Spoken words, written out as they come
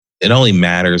it only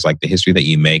matters, like the history that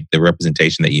you make, the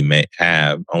representation that you may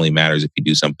have only matters if you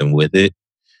do something with it.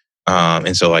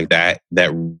 And so like that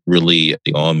really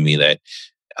on me that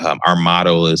our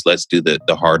motto is let's do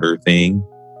the harder thing.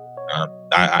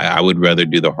 I would rather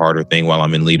do the harder thing while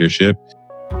I'm in leadership.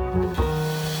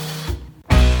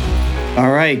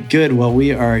 All right, good. Well,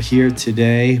 we are here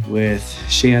today with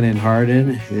Shannon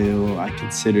Hardin, who I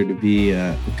consider to be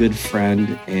a good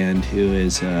friend and who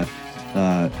is a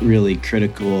really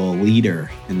critical leader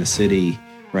in the city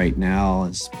right now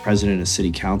as president of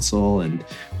city council, and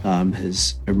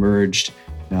has emerged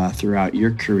throughout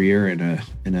your career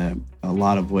in a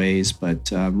lot of ways.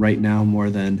 But right now, more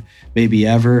than maybe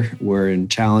ever, we're in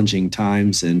challenging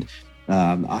times, and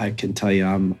I can tell you,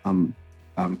 I'm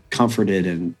comforted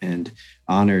and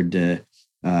honored to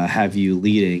have you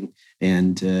leading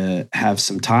and have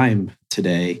some time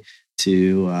today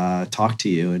to talk to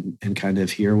you and kind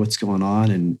of hear what's going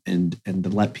on and to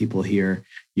let people hear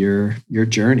your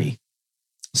journey.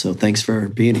 So thanks for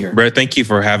being here. Brett, thank you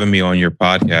for having me on your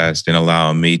podcast and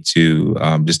allowing me to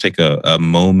just take a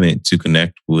moment to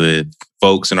connect with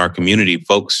folks in our community,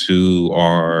 folks who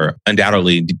are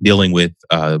undoubtedly dealing with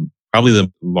probably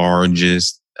the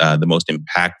largest, the most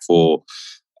impactful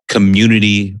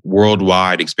community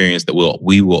worldwide experience that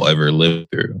we will ever live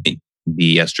through.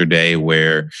 Be yesterday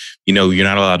where, you're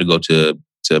not allowed to go to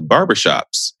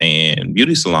barbershops and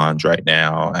beauty salons right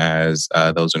now, as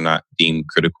those are not deemed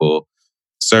critical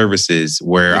services.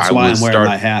 Where that's why I'm wearing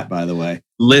my hat, by the way.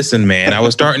 Listen, man, I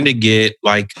was starting to get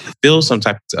feel some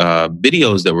type of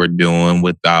videos that we're doing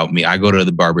without me. I go to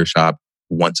the barbershop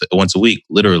once a week,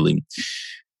 literally,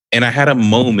 and I had a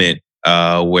moment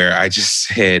where I just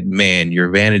said, man, your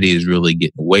vanity is really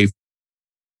getting away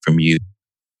from you.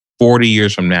 40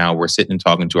 years from now, we're sitting and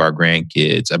talking to our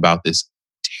grandkids about this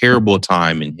terrible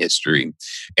time in history.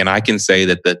 And I can say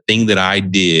that the thing that I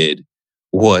did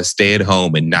was stay at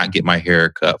home and not get my hair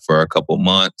cut for a couple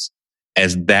months.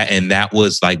 And that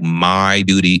was like my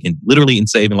duty, and literally in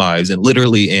saving lives and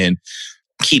literally in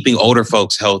keeping older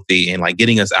folks healthy and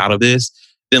getting us out of this.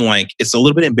 Then it's a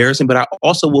little bit embarrassing, but I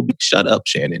also will be shut up,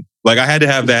 Shannon. I had to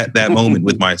have that moment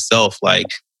with myself,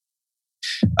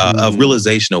 of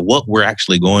realization of what we're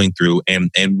actually going through,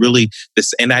 and really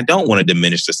this. And I don't want to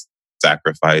diminish the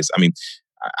sacrifice. I mean,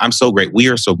 I'm so great. We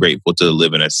are so grateful to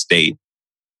live in a state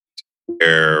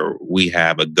where we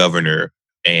have a governor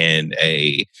and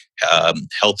a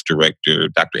health director,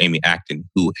 Dr. Amy Acton,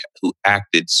 who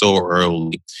acted so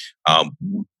early.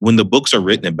 When the books are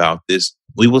written about this,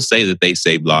 we will say that they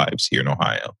saved lives here in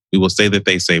Ohio. We will say that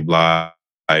they saved lives.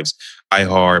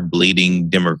 I-hard, bleeding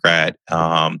Democrat, but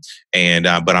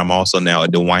I'm also now a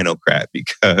DeWinocrat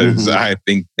because I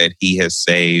think that he has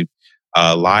saved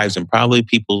lives, and probably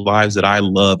people's lives that I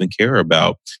love and care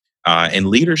about. And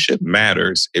leadership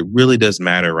matters. It really does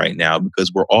matter right now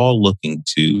because we're all looking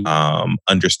to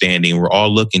understanding. We're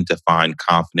all looking to find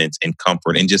confidence and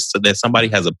comfort, and just so that somebody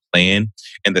has a plan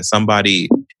and that somebody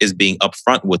is being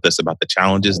upfront with us about the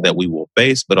challenges that we will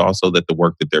face, but also that the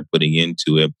work that they're putting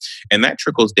into it. And that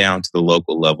trickles down to the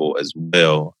local level as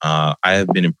well. I have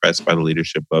been impressed by the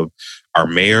leadership of our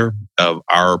mayor, of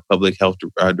our public health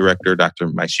director, Dr.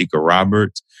 Myshika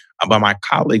Roberts, by my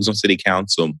colleagues on city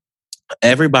council.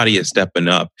 Everybody is stepping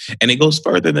up. And it goes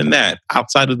further than that.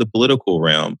 Outside of the political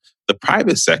realm, the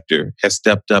private sector has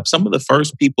stepped up. Some of the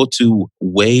first people to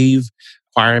waive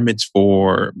requirements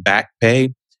for back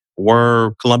pay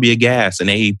were Columbia Gas and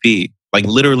AEP,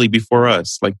 literally before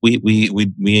us. We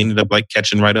ended up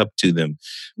catching right up to them.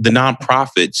 The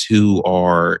nonprofits who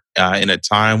are in a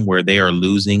time where they are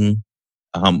losing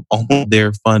all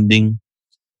their funding,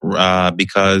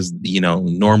 because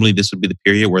normally this would be the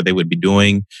period where they would be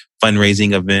doing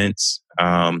fundraising events.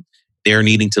 They're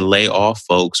needing to lay off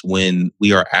folks when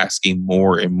we are asking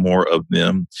more and more of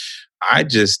them. I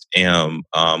just am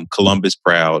Columbus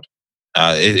proud.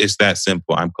 It's that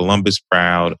simple. I'm Columbus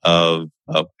proud of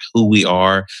who we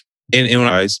are, and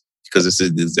because this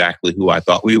is exactly who I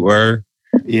thought we were.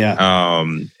 Yeah.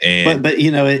 But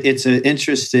it's an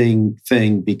interesting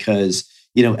thing because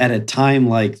at a time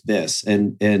like this,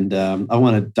 and I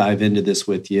want to dive into this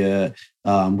with you.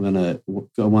 I want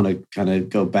to kind of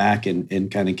go back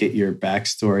and kind of get your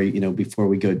backstory, before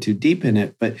we go too deep in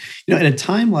it. But at a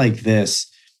time like this,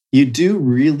 you do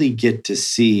really get to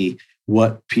see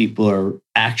what people are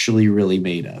actually really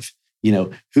made of.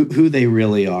 Who they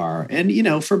really are,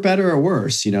 and for better or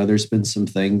worse. There's been some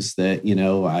things that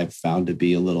I've found to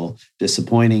be a little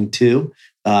disappointing too.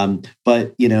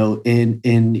 But in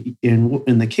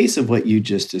the case of what you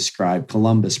just described,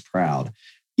 Columbus proud,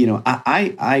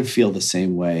 I feel the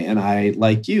same way, and I,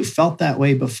 like you, felt that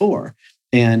way before.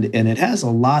 and it has a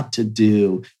lot to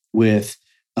do with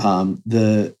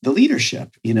the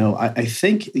leadership. I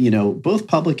think both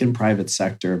public and private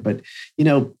sector, but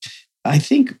I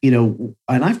think and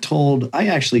I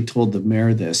actually told the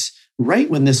mayor this right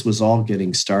when this was all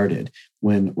getting started,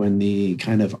 when the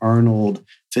kind of Arnold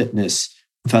Fitness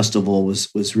Festival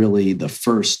was really the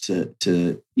first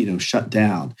to shut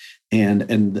down, and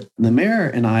the mayor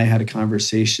and I had a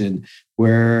conversation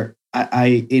where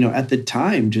I at the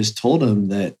time just told him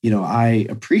that I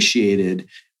appreciated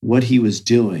what he was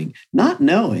doing, not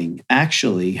knowing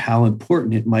actually how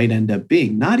important it might end up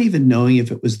being, not even knowing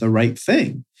if it was the right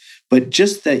thing, but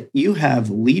just that you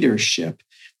have leadership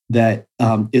that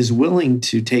is willing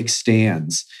to take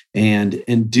stands and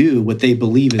do what they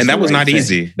believe is and that the was right not thing.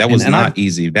 easy. That was not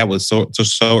easy. That was so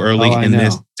early in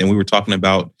this, and we were talking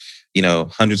about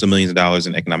hundreds of millions of dollars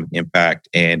in economic impact,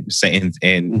 and saying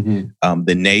the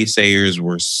naysayers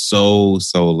were so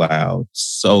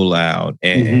loud,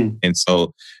 and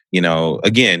so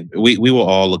again, we will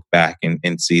all look back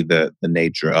and see the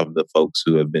nature of the folks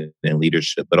who have been in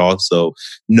leadership, but also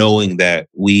knowing that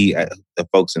we, the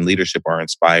folks in leadership, are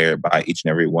inspired by each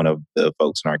and every one of the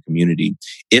folks in our community.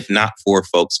 If not for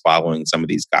folks following some of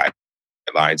these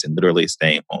guidelines and literally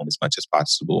staying home as much as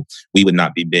possible, we would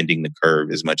not be bending the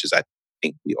curve as much as I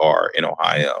think we are in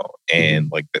Ohio. And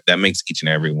like that makes each and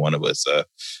every one of us a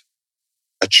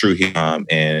true hero,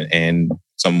 and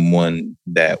someone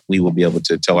that we will be able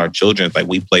to tell our children like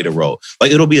we played a role.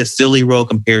 Like it'll be a silly role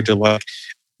compared to like,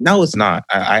 no, it's not.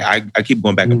 I keep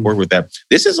going back and forth with that.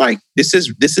 This is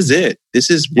it. This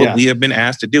is what we have been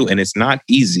asked to do, and it's not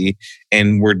easy,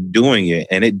 and we're doing it.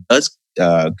 And it does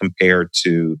compare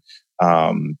to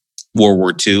World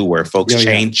War II, where folks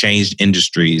changed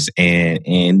industries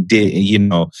and did,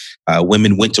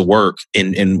 women went to work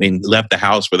and left the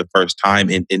house for the first time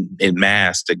in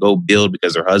mass to go build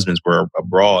because their husbands were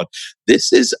abroad.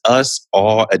 This is us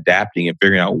all adapting and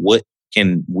figuring out what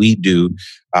can we do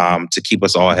to keep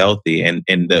us all healthy. And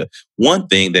the one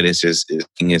thing that is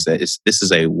that this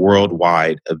is a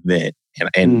worldwide event.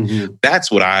 And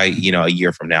that's what a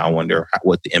year from now, I wonder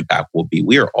what the impact will be.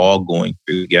 We are all going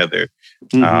through together.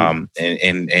 What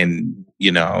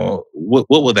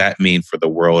will that mean for the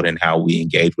world and how we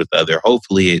engage with other?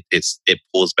 Hopefully it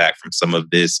pulls back from some of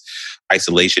this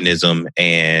isolationism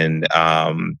and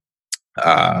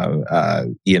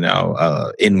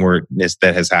inwardness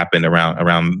that has happened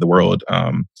around the world.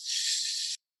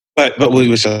 But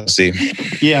we shall see.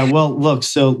 Yeah, well, look,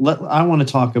 I want to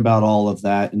talk about all of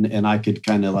that, and I could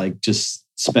kind of like just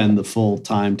spend the full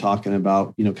time talking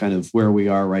about, kind of where we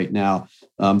are right now.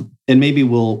 And maybe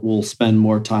we'll spend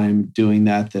more time doing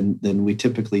that than we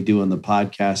typically do on the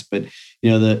podcast. But,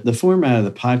 the format of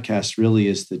the podcast really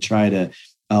is to try to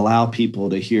allow people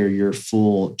to hear your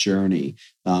full journey,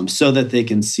 so that they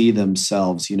can see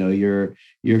themselves.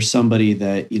 You're somebody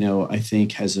that, I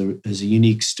think has a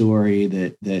unique story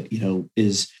that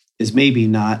is maybe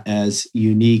not as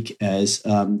unique as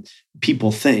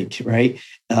people think, right?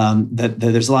 That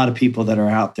there's a lot of people that are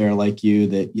out there like you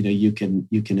that, you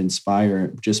can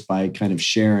inspire just by kind of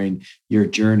sharing your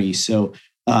journey. So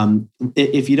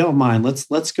if you don't mind,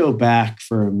 let's go back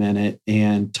for a minute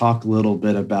and talk a little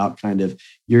bit about kind of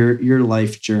your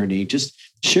life journey. Just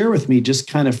share with me, just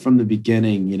kind of from the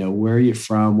beginning, where are you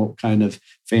from? What kind of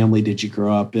family did you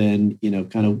grow up in?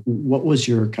 Kind of what was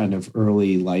your kind of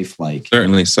early life like?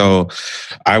 Certainly. So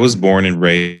I was born and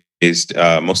raised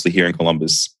mostly here in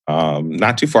Columbus,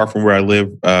 not too far from where I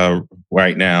live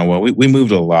right now. Well, we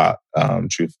moved a lot,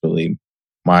 truthfully.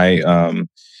 My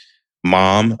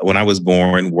mom, when I was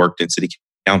born, worked in city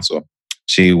council.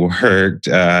 She worked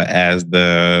as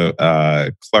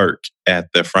the clerk at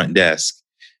the front desk.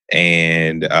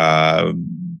 And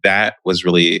that was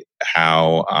really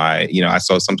how I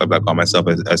sometimes I call myself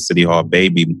a City Hall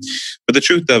baby. But the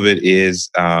truth of it is,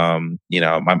 my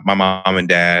mom and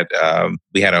dad,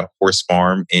 we had a horse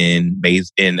farm in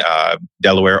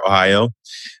Delaware, Ohio,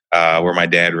 where my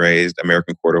dad raised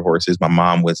American quarter horses. My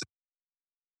mom was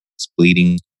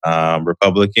bleeding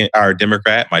Republican or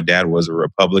Democrat. My dad was a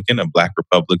Republican, a Black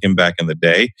Republican back in the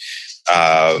day.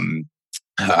 I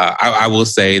will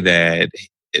say that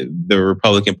the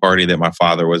Republican Party that my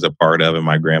father was a part of and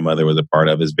my grandmother was a part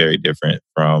of is very different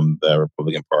from the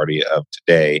Republican Party of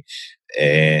today.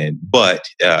 But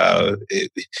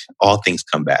all things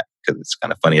come back because it's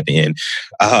kind of funny at the end.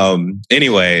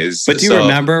 Anyways. But do you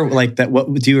remember like that?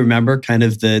 What do you remember kind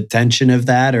of the tension of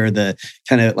that, or the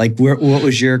kind of like what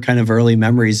was your kind of early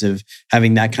memories of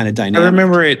having that kind of dynamic? I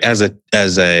remember it as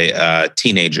a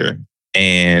teenager.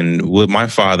 And what my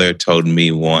father told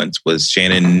me once was,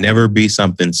 Shannon, never be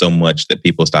something so much that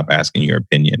people stop asking your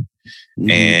opinion.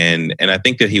 And I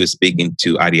think that he was speaking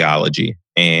to ideology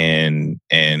and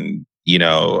you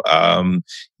can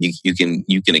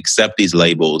accept these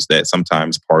labels that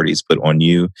sometimes parties put on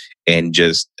you and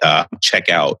just check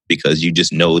out because you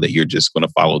just know that you're just going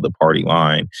to follow the party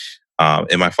line.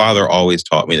 And my father always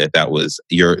taught me that was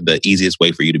the easiest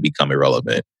way for you to become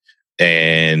irrelevant.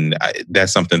 And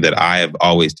that's something that I have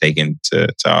always taken to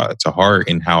heart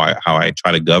in how I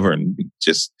try to govern.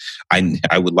 Just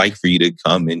I would like for you to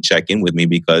come and check in with me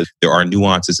because there are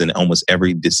nuances in almost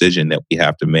every decision that we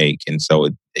have to make. And so,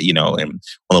 and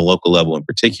on a local level in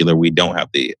particular, we don't have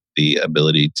the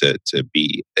ability to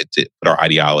put our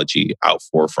ideology out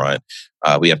forefront.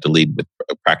 We have to lead with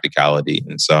practicality.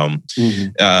 And so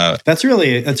that's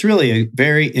really a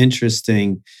very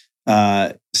interesting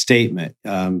statement.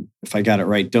 If I got it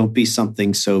right, don't be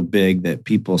something so big that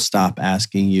people stop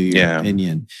asking you your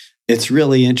opinion. It's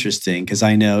really interesting because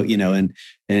I know, in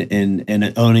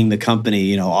owning the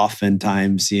company,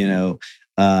 oftentimes,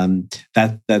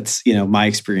 that's my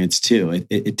experience too.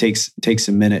 It takes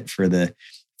a minute for the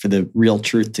real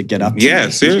truth to get up to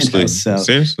me, seriously. So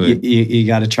seriously. You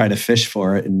got to try to fish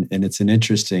for it, and it's an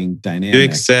interesting dynamic. You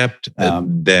accept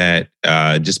that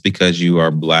just because you are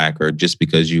Black or just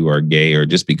because you are gay or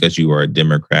just because you are a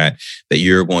Democrat, that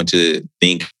you're going to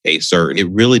think a certain, it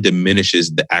really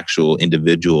diminishes the actual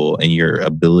individual and your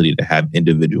ability to have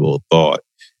individual thought.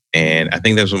 And I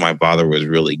think that's what my father was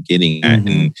really getting at.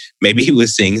 And maybe he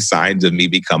was seeing signs of me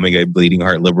becoming a bleeding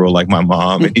heart liberal like my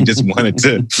mom. And he just wanted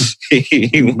to,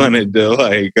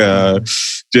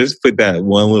 just put that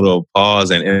one little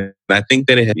pause. And I think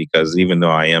that because even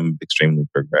though I am extremely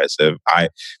progressive,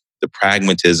 the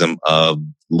pragmatism of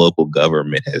local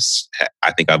government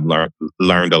I think I've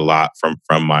learned a lot from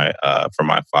my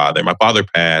father. My father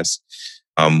passed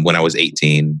when I was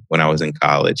 18, when I was in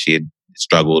college. He had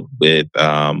struggled with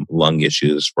lung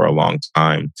issues for a long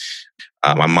time.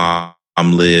 My mom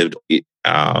lived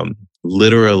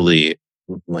literally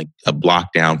like a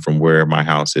block down from where my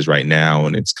house is right now.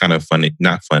 And it's kind of funny,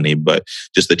 not funny, but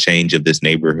just the change of this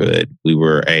neighborhood.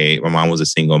 My mom was a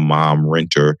single mom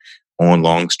renter on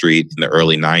Long Street in the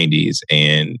early 90s.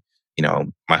 And,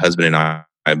 my husband and I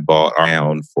bought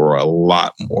around for a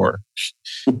lot more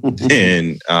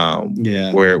than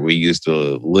where we used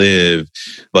to live.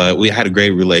 But we had a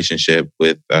great relationship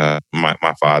with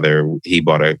my father. He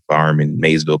bought a farm in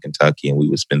Maysville, Kentucky, and we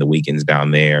would spend the weekends down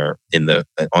there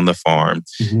on the farm.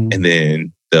 And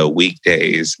then the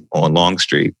weekdays on Long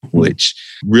Street, which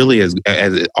really as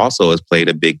it also has played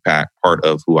a big part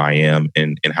of who I am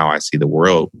and how I see the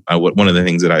world. One of the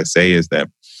things that I say is that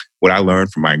what I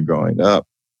learned from my growing up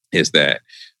is that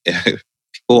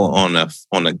people in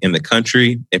the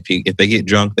country, if they get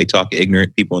drunk, they talk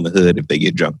ignorant. People in the hood, if they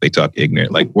get drunk, they talk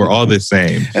ignorant. Like we're all the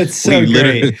same. That's so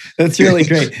great. That's really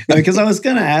great. Because I was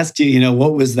going to ask you,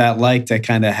 what was that like to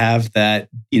kind of have that,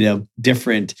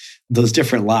 those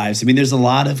different lives? I mean, there's a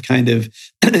lot of kind of,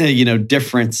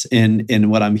 difference in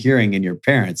what I'm hearing in your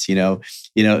parents.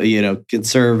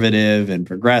 Conservative and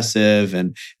progressive,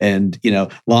 and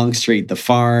Long Street, the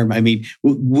farm. I mean,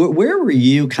 where were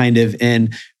you kind of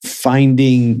in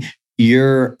finding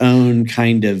your own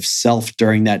kind of self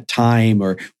during that time,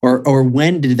 or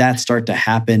when did that start to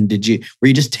happen? Were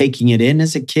you just taking it in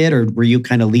as a kid, or were you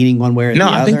kind of leaning one way or the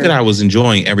other? No, I think that I was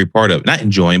enjoying every part of it. Not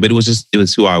enjoying, but it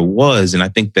was who I was. And I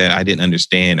think that I didn't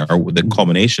understand or the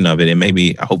culmination of it. And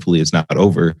maybe, hopefully it's not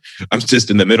over. I'm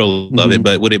just in the middle of it.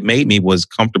 But what it made me was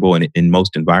comfortable in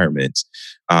most environments.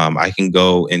 I can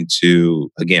go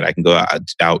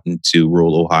out into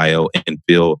rural Ohio and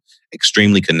feel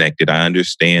extremely connected. I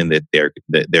understand that their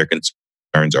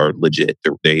concerns are legit.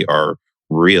 They are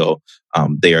real.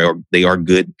 They are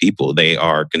good people. They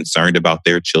are concerned about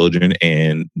their children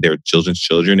and their children's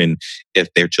children, and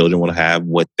if their children will have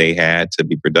what they had to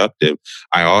be productive.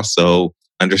 I also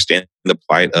understand the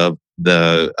plight of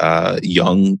the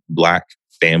young Black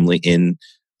family in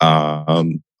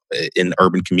urban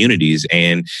communities.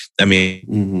 And I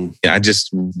mean,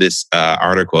 this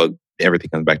article, everything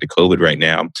comes back to COVID right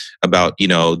now, about,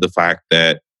 the fact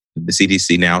that the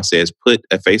CDC now says, put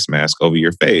a face mask over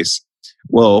your face.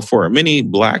 Well, for many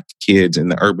Black kids in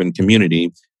the urban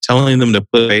community, telling them to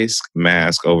put a face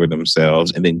mask over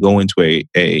themselves and then go into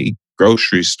a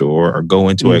grocery store or go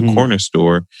into a corner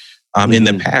store in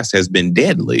the past has been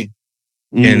deadly.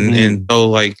 And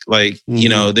so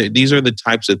these are the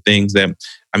types of things that,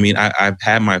 I mean, I've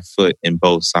had my foot in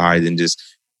both sides,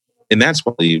 and that's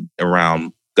why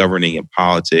around governing and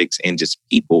politics and just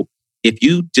people. If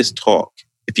you just talk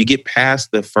if you get past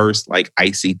the first like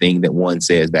icy thing that one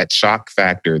says, that shock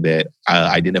factor that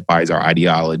identifies our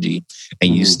ideology,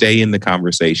 and you stay in the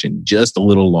conversation just a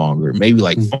little longer, maybe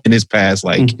like 5 minutes past,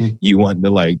 like you want to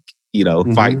like,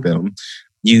 fight them.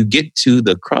 You get to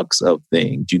the crux of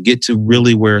things. You get to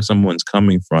really where someone's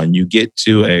coming from. You get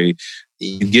to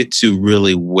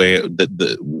really where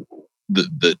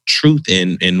the truth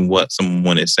in what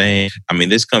someone is saying. I mean,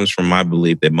 this comes from my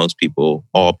belief that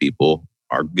all people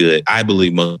are good. I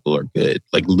believe most people are good.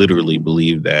 Like literally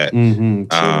believe that.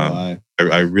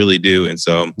 I really do. And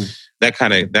so that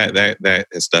kind of that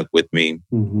has stuck with me.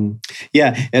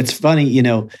 Yeah, it's funny.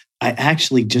 I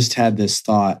actually just had this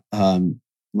thought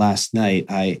last night.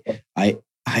 I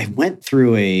went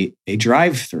through a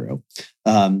drive-through.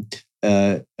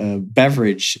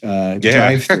 Beverage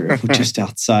drive-through just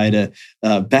outside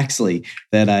of Bexley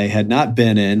that I had not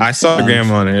been in. I saw a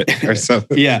gram on it or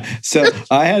something. Yeah, so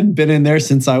I hadn't been in there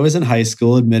since I was in high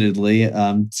school. Admittedly,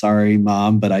 sorry,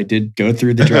 Mom, but I did go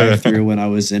through the drive-through when I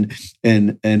was in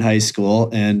high school,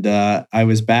 and I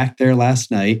was back there last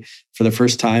night for the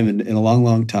first time in a long,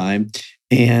 long time,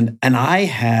 and I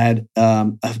had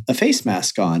a face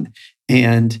mask on,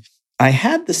 and I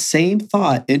had the same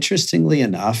thought. Interestingly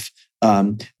enough.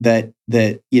 That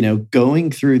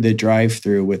going through the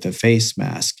drive-through with a face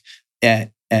mask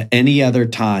at any other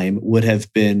time would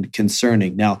have been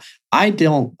concerning. Now, I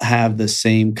don't have the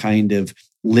same kind of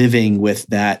living with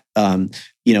that,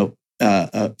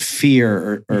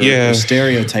 fear or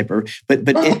stereotype, but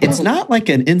it's not like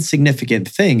an insignificant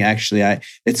thing. Actually,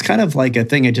 it's kind of like a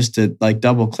thing. I just to like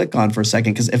double click on for a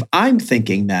second, because if I'm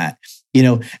thinking that,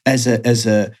 as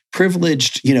a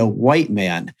privileged, white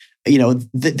man.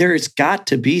 There's got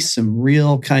to be some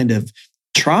real kind of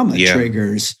trauma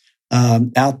triggers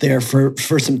out there for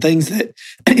some things that,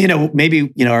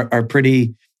 maybe, are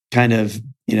pretty kind of,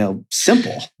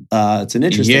 simple. It's an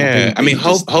interesting thing. I mean,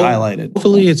 highlighted.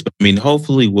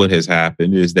 Hopefully what has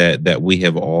happened is that we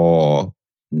have all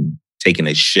taken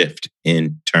a shift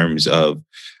in terms of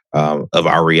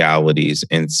our realities.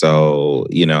 And so,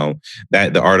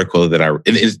 that the article that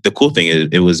the cool thing is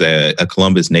it was a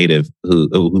Columbus native who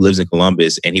lives in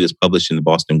Columbus, and he was published in the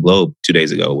Boston Globe 2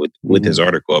 days ago with his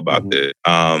article about this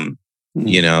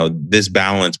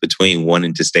balance between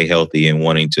wanting to stay healthy and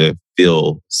wanting to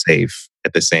feel safe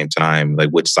at the same time. Like,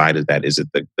 which side is that? Is it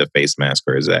the face mask,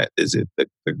 or is it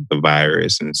the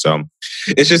virus? And so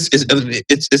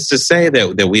it's to say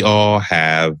that we all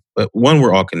have, one,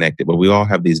 we're all connected, but we all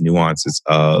have these nuances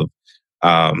of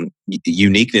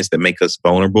uniqueness that make us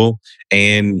vulnerable.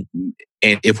 And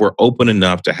if we're open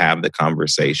enough to have the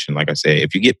conversation, like I say,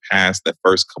 if you get past the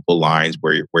first couple lines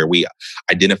where we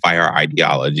identify our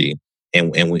ideology,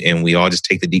 and we all just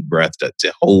take the deep breath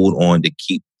to hold on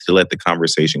to let the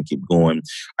conversation keep going,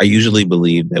 I usually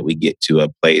believe that we get to a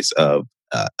place of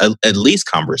at least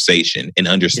conversation and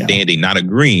understanding, not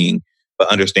agreeing, but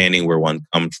understanding where one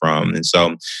comes from. And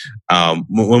so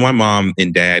when my mom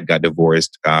and dad got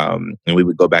divorced, and we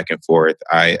would go back and forth,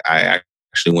 I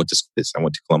actually went to schools. I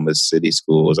went to Columbus City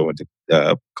Schools. I went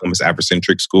to Columbus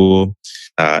Afrocentric School.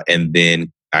 And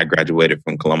then I graduated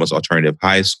from Columbus Alternative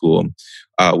High School.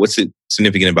 What's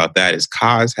significant about that is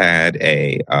COS had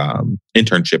a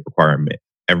internship requirement.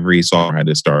 Every sophomore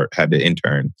had to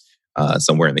intern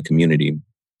somewhere in the community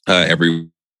every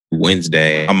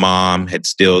Wednesday. My mom had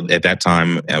still, at that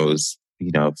time, I was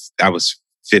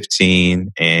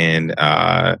 15, and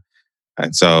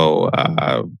so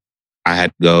I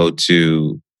had to go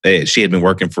to. She had been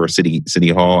working for City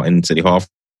Hall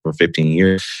for 15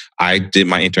 years. I did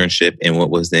my internship in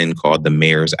what was then called the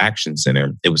Mayor's Action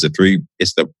Center. It was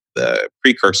it's the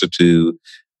precursor to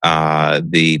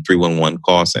the 311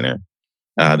 call center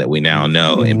that we now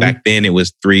know. And back then it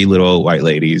was 3 little white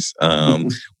ladies.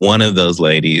 One of those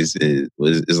ladies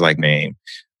is like name.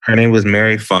 Her name was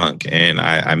Mary Funk, and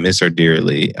I miss her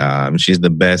dearly. She's the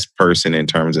best person in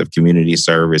terms of community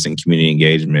service and community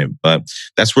engagement. But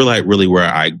that's really where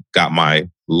I got my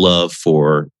love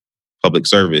for public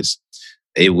service.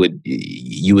 You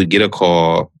would get a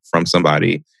call from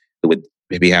somebody who would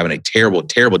be having a terrible,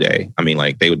 terrible day. I mean,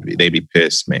 like they'd be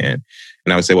pissed, man.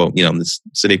 And I would say, well, the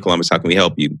city of Columbus, how can we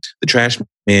help you? The trash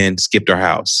man skipped our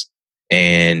house.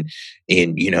 And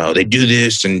they do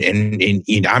this, and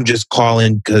I'm just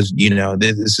calling because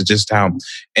this is just how.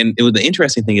 And the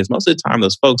interesting thing is, most of the time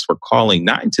those folks were calling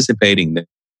not anticipating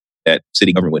that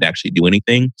city government would actually do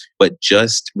anything, but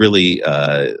just really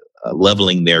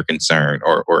leveling their concern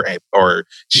or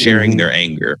sharing their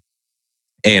anger.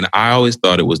 And I always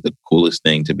thought it was the coolest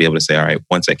thing to be able to say, all right,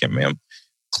 1 second, ma'am,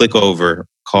 click over,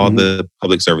 call the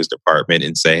public service department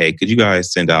and say, hey, could you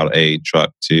guys send out a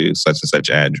truck to such and such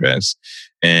address?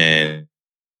 and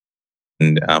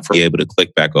for be able to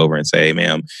click back over and say, hey,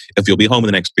 ma'am, if you'll be home in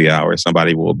the next 3 hours,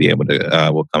 somebody will be able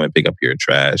to will come and pick up your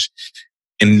trash,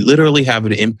 and literally have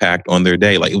an impact on their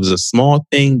day. Like, it was a small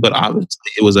thing, but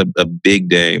obviously it was a big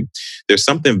day. There's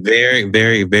something very,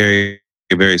 very, very,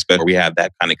 very special. We have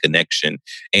that kind of connection,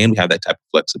 and we have that type of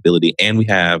flexibility, and we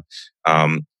have,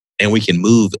 and we can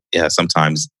move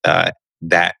sometimes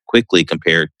that quickly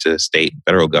compared to state and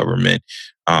federal government.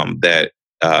 The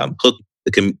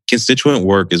constituent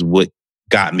work is what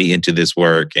got me into this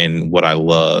work and what I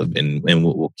love, and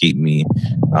what will keep me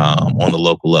on the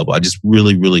local level. I just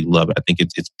really, really love it. I think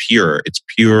it's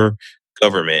pure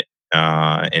government.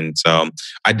 And so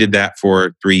I did that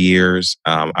for 3 years.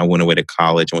 I went away to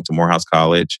college. I went to Morehouse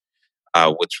College,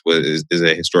 which is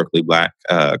a historically Black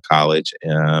college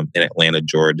in Atlanta,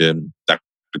 Georgia. Dr.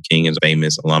 King is a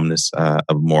famous alumnus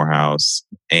of Morehouse.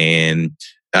 And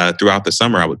throughout the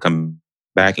summer, I would come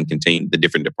back and continue the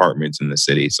different departments in the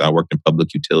city. So I worked in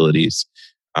public utilities,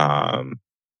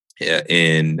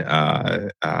 in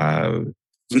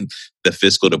the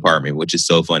fiscal department, which is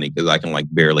so funny because I can like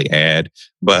barely add.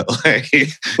 But like,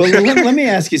 well, let me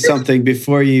ask you something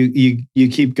before you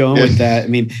keep going with that. I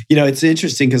mean, it's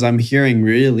interesting because I'm hearing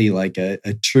really like a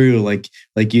true, like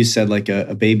you said, like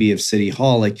a baby of City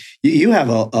Hall. Like you have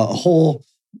a whole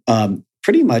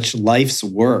pretty much life's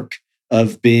work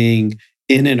of being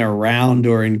in and around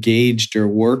or engaged or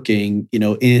working,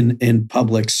 in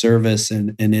public service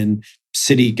and in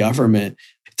city government.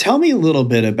 Tell me a little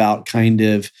bit about kind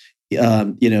of,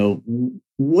 what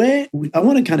I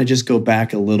want to kind of just go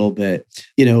back a little bit.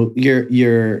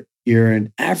 You're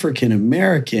an African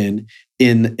American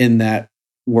in that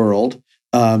world,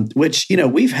 which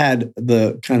we've had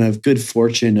the kind of good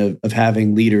fortune of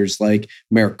having leaders like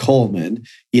Mayor Coleman.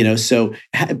 So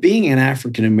being an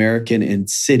African American in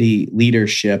city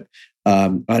leadership, I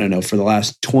don't know, for the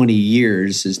last 20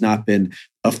 years has not been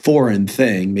a foreign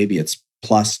thing. Maybe it's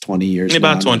plus 20 years.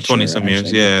 About 20 some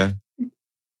years, yeah.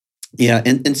 Yeah,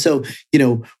 and so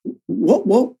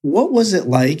what was it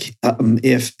like?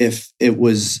 If it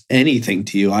was anything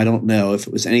to you, I don't know if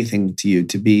it was anything to you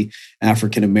to be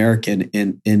African American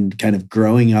in kind of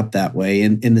growing up that way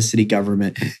in the city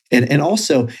government, and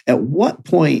also at what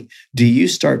point do you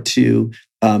start to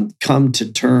come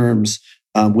to terms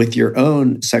with your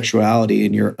own sexuality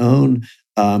and your own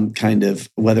kind of,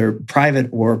 whether private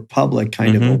or public,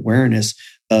 kind of awareness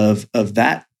of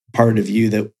that part of you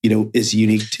that is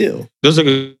unique too? Those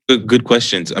are good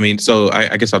questions. I mean, so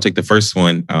I guess I'll take the first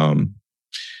one.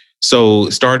 So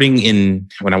starting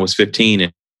when I was 15,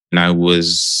 and I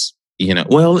was,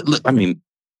 I mean,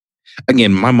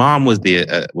 again, my mom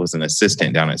was an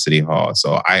assistant down at City Hall,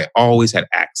 so I always had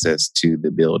access to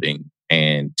the building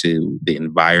and to the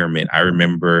environment. I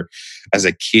remember as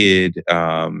a kid,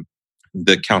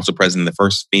 the council president, the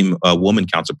first woman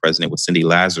council president, was Cindy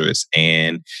Lazarus,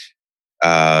 and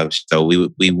so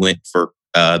we went for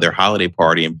their holiday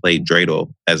party and played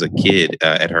dreidel as a kid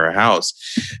at her house.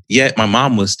 Yet my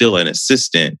mom was still an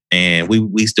assistant, and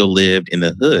we still lived in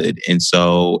the hood. And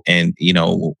so, a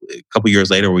couple years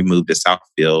later, we moved to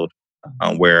Southfield,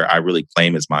 where I really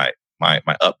claim as my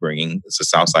upbringing. It's the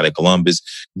South Side of Columbus,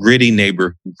 gritty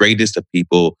neighbor, greatest of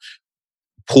people,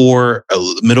 poor,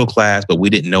 middle class, but we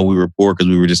didn't know we were poor because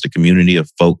we were just a community of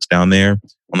folks down there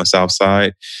on the South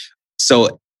Side.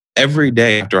 So every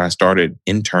day after I started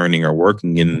interning or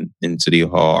working in City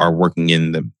Hall or working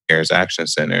in the Mayor's Action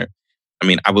Center, I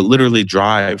mean, I would literally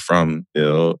drive from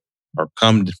Field or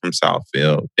come from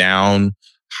Southfield down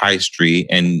High Street,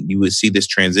 and you would see this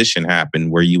transition happen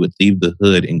where you would leave the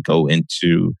hood and go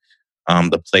into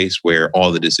the place where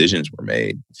all the decisions were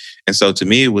made. And so to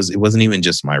me, it wasn't even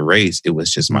just my race. It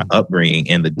was just my upbringing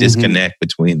and the disconnect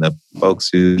between the folks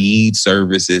who need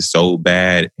services so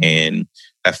bad, and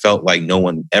I felt like no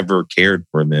one ever cared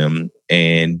for them.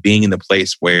 And being in the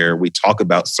place where we talk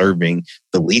about serving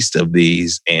the least of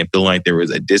these and feeling like there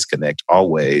was a disconnect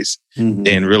always,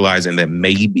 and realizing that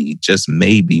maybe, just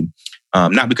maybe,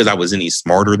 not because I was any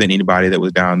smarter than anybody that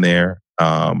was down there,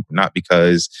 not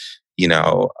because,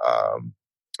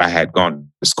 I had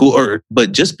gone to school,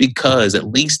 but just because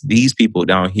at least these people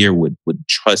down here would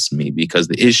trust me, because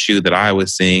the issue that I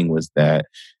was seeing was that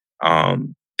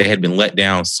they had been let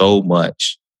down so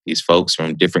much, these folks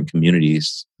from different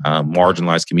communities,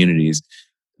 marginalized communities,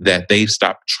 that they've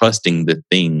stopped trusting the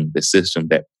system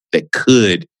that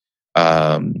could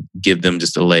give them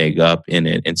just a leg up in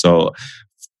it. And so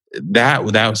that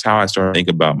was how I started to think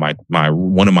about my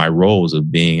one of my roles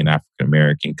of being an African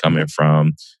American coming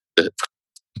from the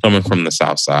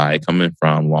South Side, coming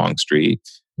from Long Street,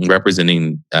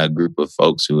 representing a group of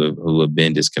folks who have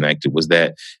been disconnected was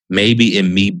that maybe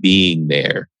in me being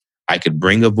there, I could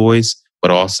bring a voice,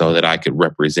 but also that I could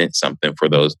represent something for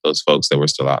those folks that were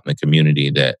still out in the community.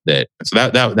 That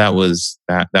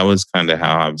was kind of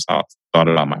how I thought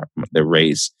about the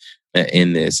race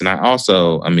in this. And I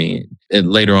also, I mean,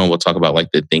 and later on we'll talk about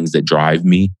like the things that drive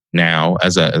me now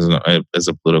as a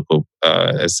political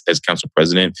as council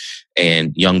president,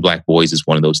 and young Black boys is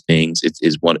one of those things.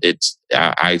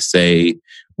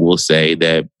 Will say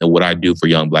that what I do for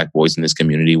young Black boys in this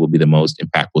community will be the most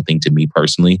impactful thing to me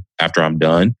personally after I'm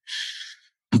done.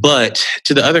 But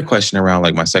to the other question around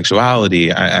like my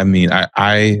sexuality,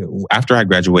 I after I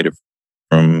graduated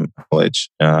from college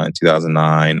in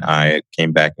 2009, I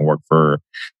came back and worked I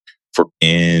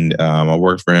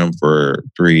worked for him for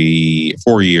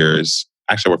 4 years.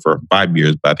 Actually, I worked for 5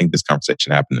 years, but I think this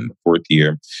conversation happened in the fourth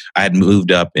year. I had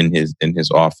moved up in his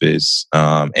office,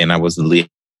 and I was the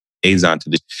liaison to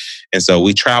this, and so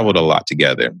we traveled a lot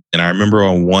together. And I remember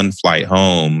on one flight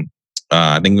home,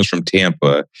 I think it was from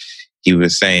Tampa, he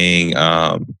was saying,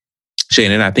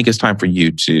 "Shannon, I think it's time for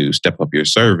you to step up your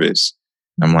service."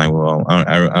 I'm like, "Well, I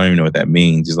don't even know what that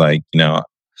means." He's like,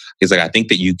 I think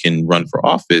that you can run for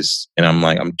office. And I'm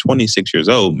like, I'm 26 years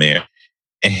old, man.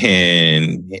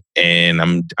 And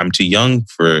I'm too young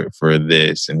for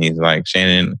this. And he's like,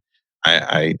 Shannon,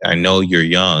 I know you're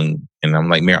young. And I'm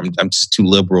like, Mayor, I'm just too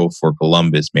liberal for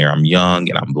Columbus, Mayor. I'm young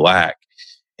and I'm Black.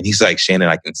 And he's like, Shannon,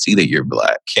 I can see that you're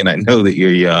Black and I know that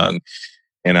you're young.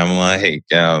 And I'm like,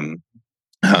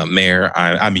 Mayor,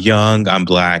 I'm young, I'm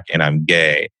Black, and I'm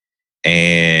gay.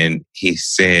 And he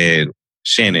said,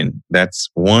 Shannon, that's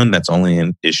only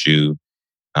an issue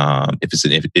if it's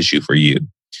an issue for you.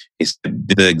 He said,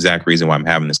 the exact reason why I'm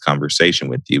having this conversation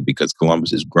with you, because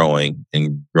Columbus is growing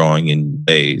in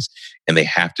ways, and they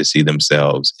have to see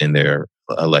themselves in their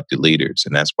elected leaders.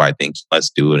 And that's why I think you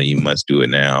must do it, and you must do it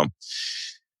now.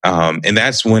 And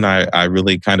that's when I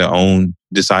really kind of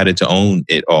decided to own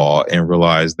it all and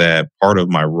realized that part of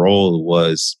my role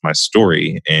was my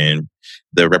story and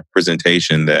the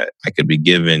representation that I could be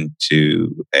given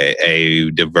to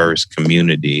a diverse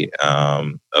community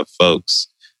of folks.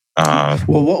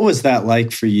 Well, what was that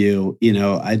like for you?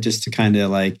 I just to kind of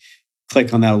like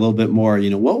click on that a little bit more.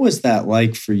 What was that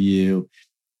like for you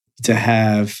to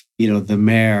have, the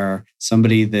mayor,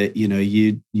 somebody that,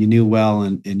 you knew well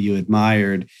and you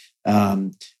admired,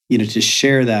 to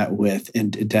share that with,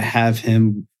 and to have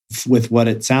him with what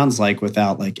it sounds like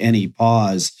without like any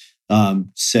pause,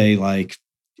 say like,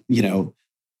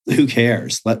 who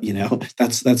cares?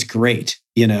 That's great.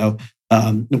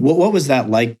 What was that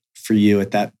like for you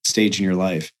at that stage in your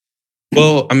life?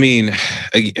 Well, I mean,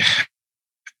 I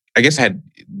guess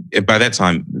by that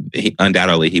time,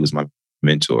 undoubtedly he was my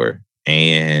mentor.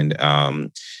 And,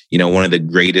 one of the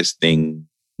greatest things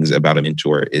about a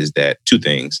mentor is that two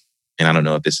things, and I don't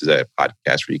know if this is a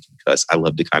podcast where you can cuss. I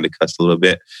love to kind of cuss a little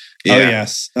bit. Yeah. Oh,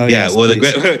 yes. Oh, yeah. Yes, well,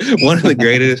 one of the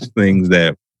greatest things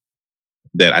that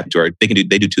I enjoy, they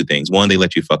do two things. One, they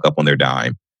let you fuck up on their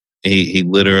dime. He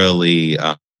literally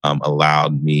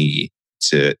allowed me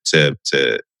to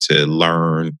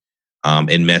learn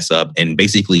and mess up and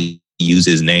basically use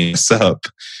his name up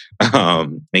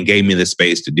and gave me the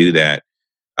space to do that.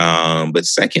 But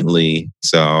secondly,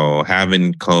 so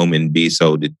having Coleman be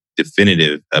so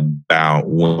definitive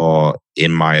about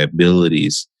in my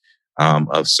abilities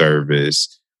of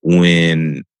service,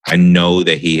 when I know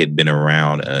that he had been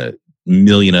around a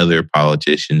million other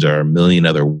politicians or a million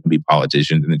other would-be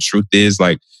politicians. And the truth is,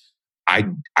 like,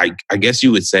 I guess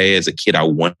you would say as a kid, I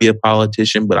wanted to be a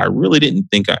politician, but I really didn't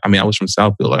think, I was from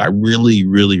Southfield. Like, I really,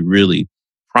 really, really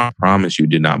promise you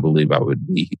did not believe I would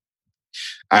be.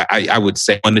 I would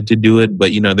say I wanted to do it,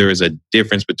 but there is a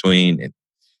difference between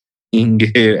being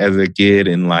it as a kid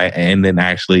and then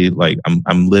actually like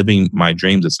I'm living my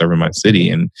dreams of serving my city.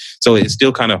 And so it's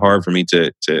still kind of hard for me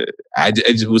it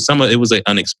was like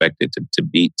unexpected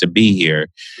to be here.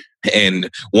 And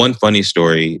one funny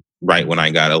story, right when I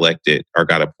got elected or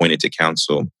got appointed to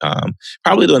council,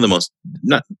 probably one of the most,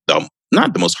 not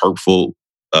the most hurtful,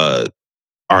 are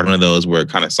one of those where it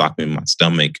kind of socked me in my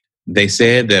stomach. They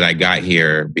said that I got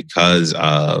here because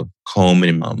of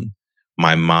Coleman,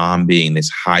 my mom being this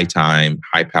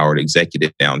high-powered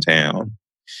executive downtown.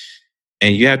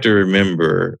 And you have to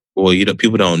remember, well,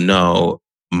 people don't know,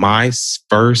 my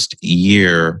first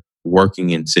year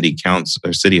working in city council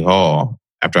or city hall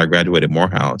after I graduated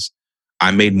Morehouse,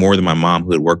 I made more than my mom,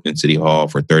 who had worked in city hall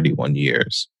for 31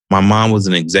 years. My mom was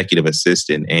an executive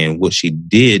assistant, and what she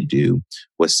did do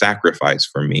was sacrifice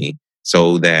for me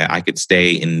so that I could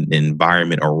stay in the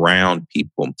environment around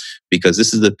people. Because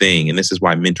this is the thing, and this is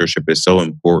why mentorship is so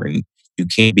important. You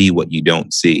can't be what you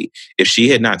don't see. If she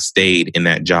had not stayed in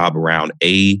that job around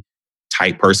A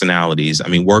type personalities, I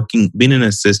mean, being an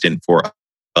assistant for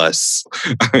us,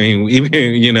 I mean,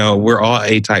 even, we're all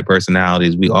A type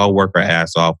personalities. We all work our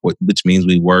ass off, which means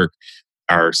we work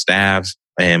our staffs.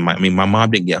 And my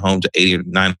mom didn't get home to 8 or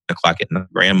 9 o'clock at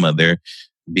night. Grandmother,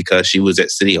 because she was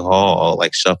at City Hall,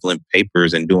 like shuffling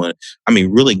papers and doing,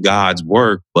 really God's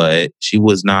work, but she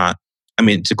was not.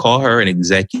 To call her an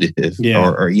executive,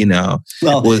 or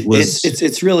well,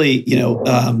 it's really,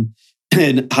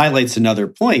 and highlights another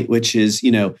point, which is,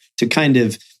 to kind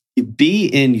of be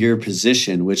in your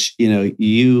position, which,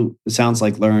 you, it sounds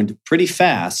like, learned pretty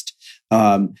fast.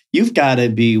 You've got to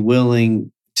be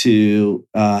willing to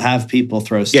have people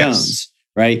throw stones,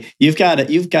 right? You've got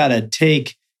to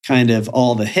take kind of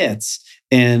all the hits.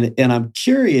 And I'm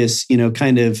curious,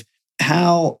 kind of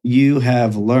how you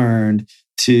have learned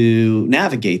to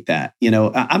navigate that.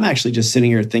 I'm actually just sitting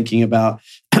here thinking about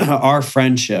our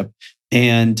friendship.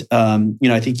 And,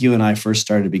 I think you and I first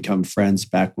started to become friends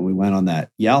back when we went on that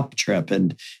Yelp trip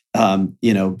and,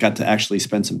 got to actually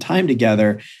spend some time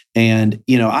together. And,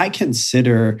 I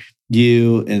consider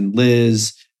you and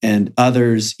Liz and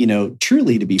others,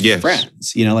 truly to be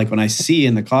friends. Like when I see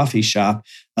in the coffee shop,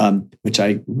 which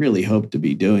I really hope to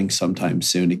be doing sometime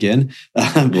soon again.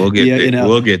 We'll get there.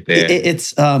 We'll get there.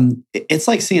 It's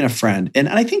like seeing a friend. And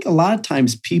I think a lot of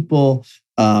times people,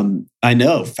 I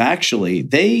know factually,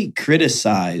 they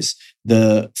criticize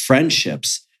the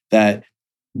friendships that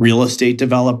real estate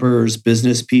developers,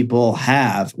 business people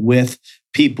have with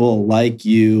people like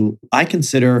you. I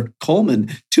consider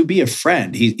Coleman to be a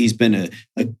friend. He's been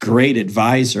a great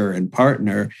advisor and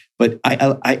partner, but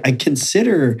I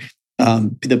consider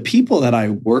the people that I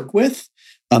work with,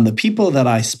 the people that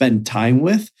I spend time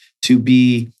with, to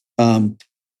be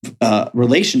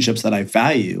relationships that I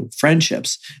value,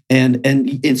 friendships.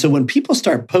 And so when people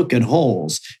start poking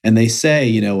holes and they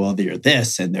say, well, they're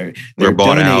this and they're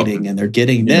donating and they're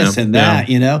getting this and that,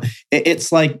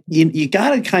 it's like you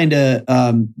got to kind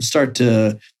of start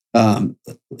to kind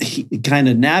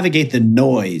of navigate the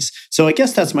noise. So I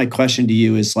guess that's my question to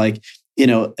you is like,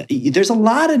 there's a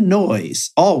lot of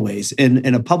noise always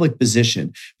in a public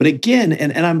position. But again,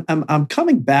 and I'm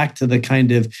coming back to the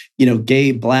kind of,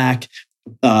 gay, Black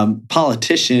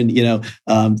politician,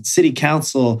 city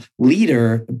council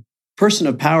leader, person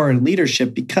of power and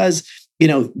leadership, because,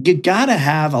 you got to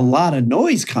have a lot of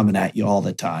noise coming at you all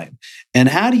the time. And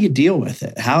how do you deal with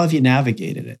it? How have you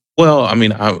navigated it? Well,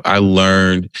 I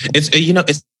learned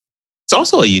it's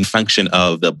also a function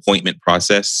of the appointment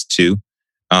process too.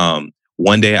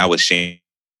 One day I was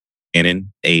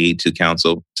Shannon, aide to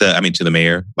council, to the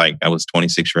mayor. Like I was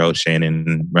 26-year-old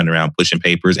Shannon running around pushing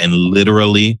papers, and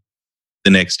literally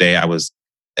the next day I was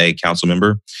a council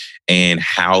member. And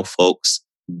how folks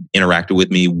interacted with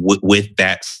me with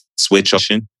that switch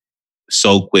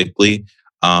so quickly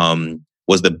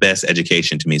was the best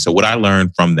education to me. So what I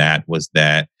learned from that was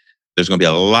that there's going to be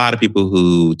a lot of people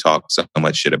who talk so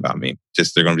much shit about me. They're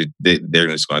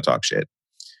just going to talk shit.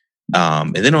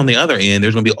 And then on the other end,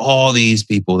 there's going to be all these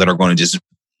people that are going to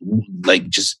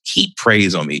just heap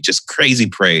praise on me, just crazy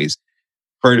praise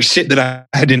for shit that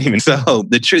I didn't even. So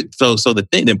the truth, so the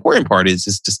important part is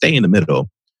to stay in the middle,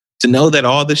 to know that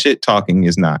all the shit talking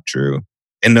is not true,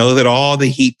 and know that all the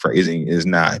heat praising is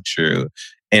not true,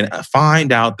 and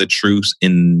find out the truth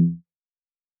in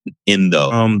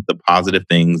the positive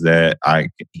things that I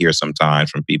hear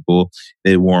sometimes from people.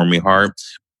 They warm my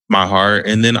heart,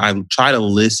 and then I try to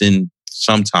listen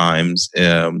sometimes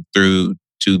through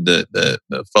to the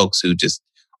folks who just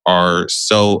are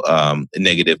so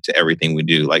negative to everything we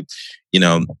do. Like,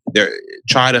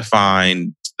 try to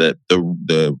find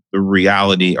the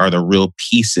reality or the real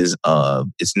pieces of.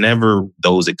 It's never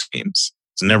those extremes.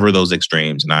 It's never those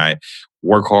extremes, and I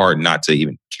work hard not to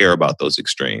even care about those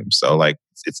extremes. So like,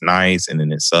 it's nice and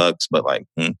then it sucks, but like,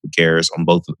 who cares on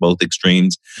both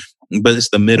extremes? But it's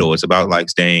the middle. It's about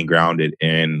like staying grounded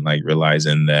and like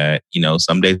realizing that,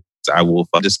 some days I will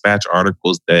dispatch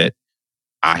articles that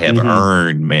I have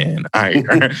earned, man. I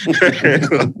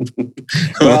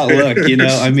Well, look,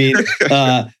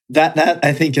 that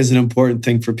I think is an important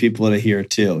thing for people to hear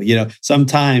too.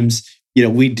 Sometimes,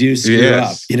 we do screw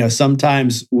up.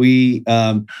 Sometimes we,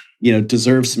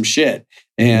 deserve some shit.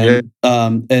 And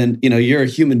you're a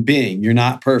human being. You're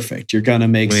not perfect. You're gonna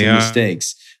make some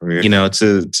mistakes. To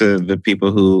the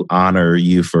people who honor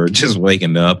you for just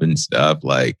waking up and stuff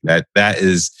like that,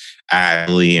 is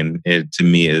actually, and it to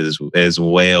me is as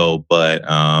well. But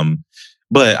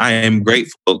But I am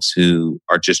grateful for folks who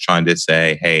are just trying to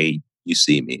say, "Hey, you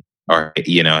see me," or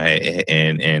hey,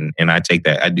 and I take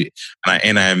that. I do,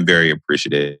 and I am very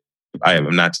appreciative. I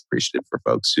am not appreciative for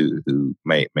folks who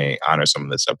may honor some of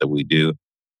the stuff that we do,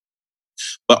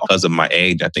 but because of my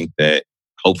age, I think that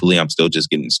hopefully I'm still just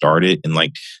getting started. And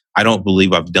like, I don't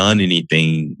believe I've done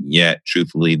anything yet,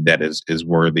 truthfully, that is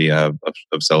worthy of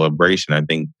celebration. I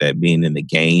think that being in the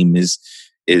game is,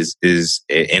 and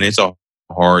it's a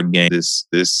hard game.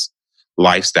 This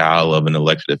lifestyle of an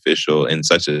elected official in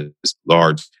such a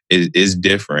large is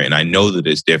different. And I know that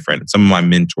it's different. Some of my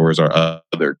mentors are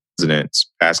other presidents,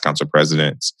 past council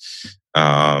presidents.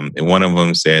 And one of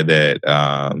them said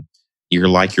that, you're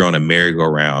like you're on a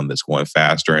merry-go-round that's going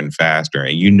faster and faster.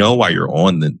 And you know why you're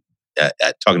on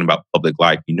talking about public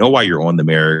life, you know why you're on the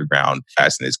merry-go-round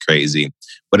fast and it's crazy.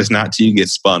 But it's not till you get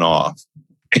spun off.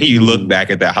 And you look back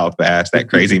at how fast that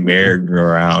crazy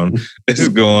merry-go-round is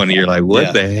going. And you're like,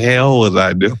 what the hell was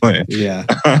I doing? Yeah.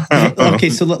 Okay,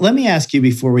 so let me ask you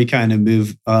before we kind of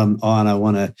move on. I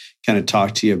want to kind of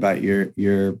talk to you about your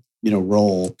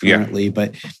role currently.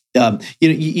 But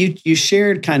you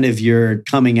shared kind of your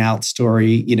coming out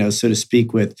story, so to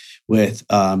speak, with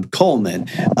Coleman.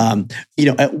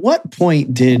 At what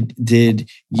point did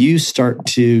you start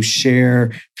to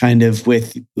share kind of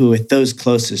with those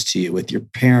closest to you, with your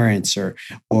parents,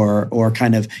 or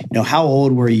kind of how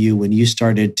old were you when you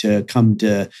started to come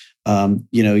to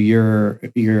your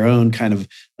own kind of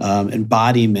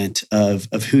embodiment of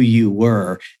who you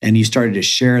were, and you started to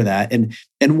share that, and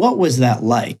what was that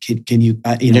like? Can you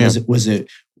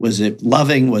was it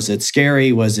loving? Was it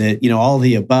scary? Was it all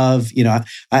the above?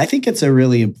 I think it's a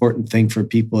really important thing for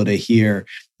people to hear.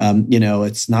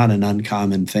 It's not an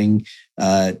uncommon thing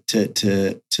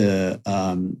to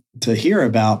hear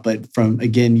about, but from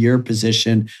again your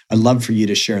position, I'd love for you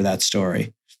to share that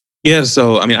story. Yeah,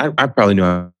 so I mean, I probably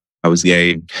knew I was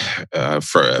gay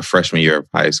for a freshman year of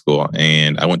high school,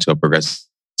 and I went to a progressive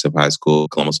high school,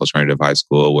 Columbus Alternative High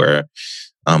School, where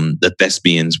the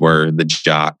thespians were the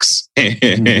jocks,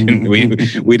 and we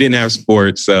didn't have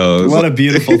sports. So what a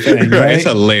beautiful thing, right? It's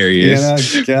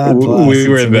hilarious. God bless. We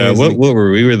were what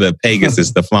were we? We were the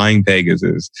Pegasus, the flying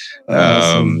Pegasus.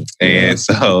 And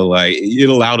so like it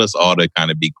allowed us all to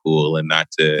kind of be cool and not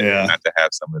to have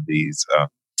some of these.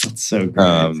 That's so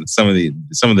great. Some of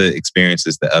the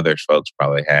experiences that other folks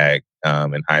probably had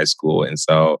in high school, and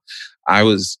so I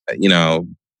was,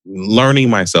 learning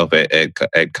myself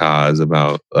at cause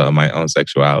about my own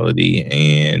sexuality,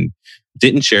 and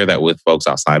didn't share that with folks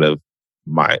outside of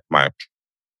my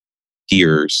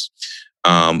peers.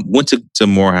 Went to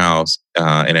Morehouse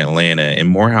in Atlanta, and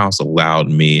Morehouse allowed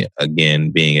me, again,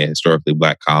 being a historically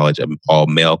Black college, an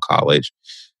all-male college,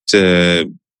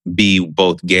 to be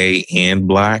both gay and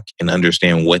Black and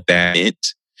understand what that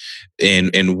meant,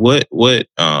 and what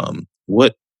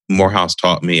Morehouse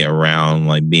taught me around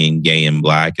like being gay and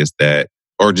Black is that,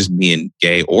 or just being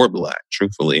gay or Black,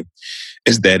 truthfully,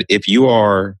 is that if you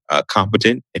are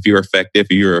competent, if you're effective,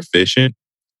 if you're efficient,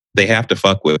 they have to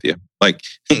fuck with you. Like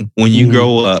when you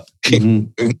grow up,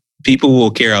 people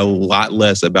will care a lot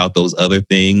less about those other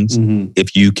things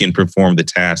if you can perform the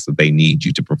tasks that they need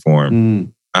you to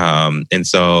perform. And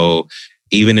so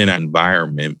even in an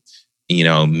environment,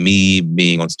 me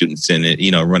being on Student Senate,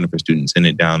 running for Student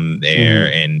Senate down there,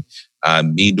 and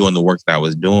me doing the work that I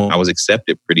was doing, I was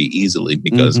accepted pretty easily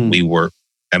because you were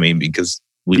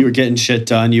getting shit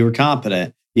done. You were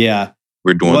competent. Yeah.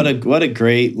 We're doing what a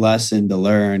great lesson to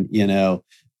learn.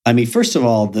 First of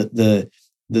all, the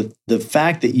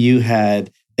fact that you had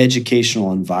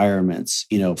educational environments,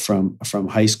 from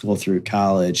high school through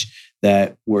college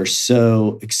that were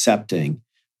so accepting,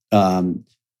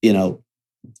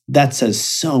 that says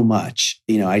so much.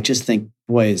 I just think,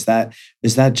 boy, is that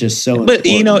just so But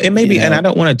important, it may be, and I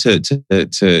don't want it to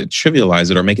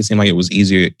trivialize it or make it seem like it was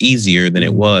easier than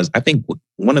it was. I think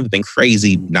one of the things,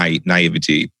 crazy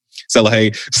naivety. So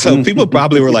people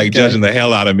probably were like judging the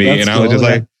hell out of me, and I was just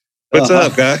like, what's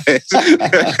up, guys?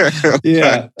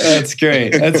 Yeah, that's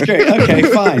great. Okay,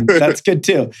 fine. That's good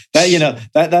too.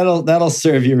 That'll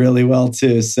serve you really well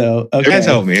too. So okay. It has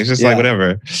helped me. It's just like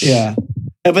whatever. Yeah.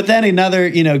 But then another,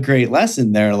 great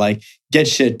lesson there, like get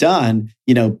shit done,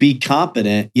 be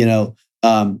competent,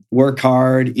 work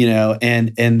hard,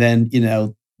 and then,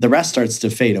 the rest starts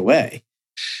to fade away.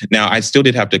 Now, I still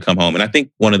did have to come home. And I think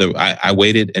I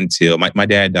waited until my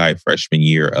dad died freshman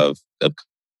year of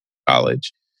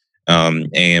college.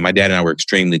 And my dad and I were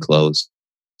extremely close.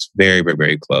 very, very,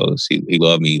 very close. He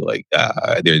loved me like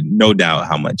there's no doubt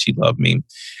how much he loved me.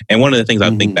 And one of the things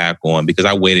I think back on, because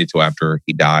I waited till after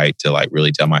he died to like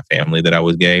really tell my family that I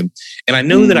was gay, and I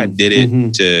knew that I did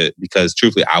it because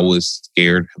truthfully I was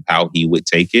scared of how he would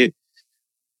take it.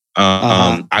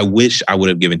 I wish I would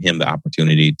have given him the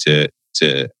opportunity to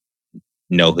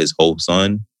know his whole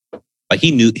son. Like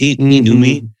he knew knew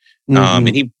me, and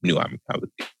he knew I was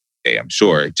gay, I'm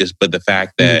sure. But the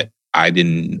fact that I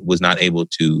was not able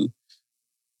to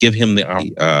give him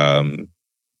the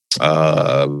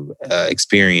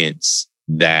experience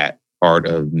that part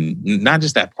of, not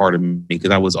just that part of me,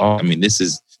 because I was all. I mean, this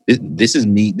is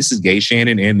me. This is gay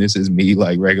Shannon, and this is me,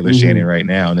 like regular Shannon right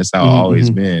now, and that's how I've always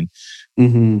been.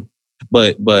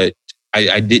 But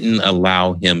I didn't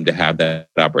allow him to have that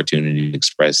opportunity to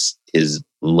express his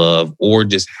love or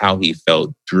just how he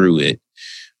felt through it.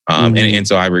 And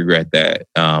so I regret that.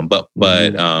 And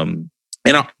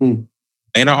our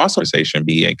also conversation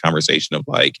be a conversation of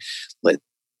like, let's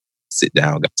sit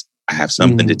down, guys. I have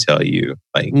something to tell you.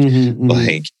 Like,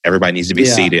 like everybody needs to be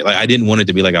seated. Like I didn't want it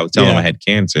to be like I was telling him I had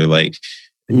cancer. Like,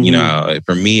 you know,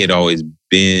 for me, it always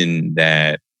been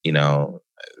that, you know,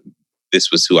 this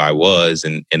was who I was,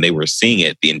 and they were seeing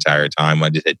it the entire time. I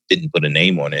just didn't put a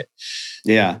name on it.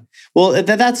 Yeah. Well,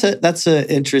 that's an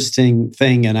interesting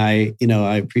thing, and I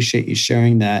appreciate you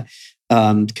sharing that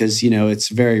because it's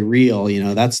very real.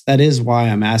 That is why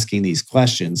I'm asking these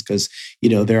questions, because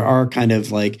there are kind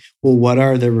of like, well, what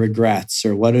are the regrets,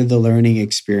 or what are the learning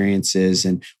experiences,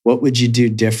 and what would you do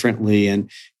differently?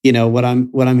 And what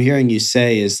I'm hearing you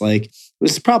say is like, it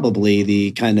was probably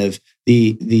the kind of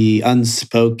the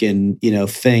unspoken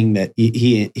thing that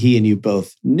he and you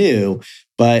both knew,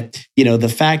 but the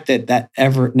fact that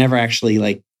never actually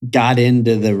like got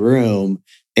into the room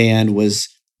and was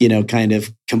kind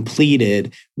of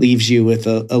completed leaves you with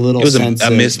a little. It was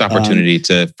a missed opportunity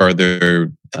to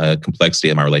further complexity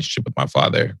of my relationship with my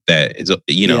father. That is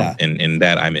and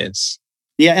that I miss.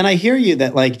 Yeah, and I hear you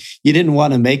that like you didn't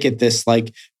want to make it this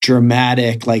like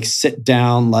dramatic, like sit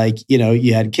down, like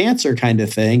you had cancer kind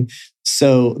of thing.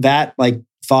 So that like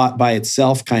thought by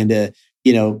itself kind of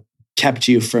kept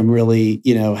you from really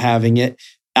having it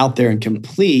out there and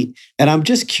complete. And I'm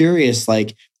just curious,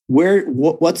 like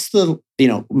what's the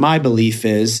my belief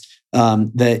is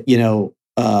that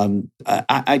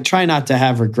I try not to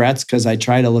have regrets, because I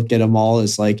try to look at them all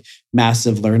as like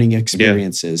massive learning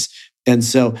experiences. Yeah. And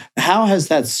so how has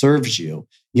that served you?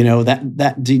 Do you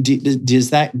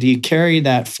carry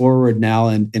that forward now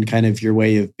in kind of your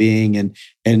way of being? And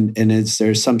is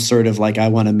there some sort of like, I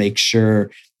want to make sure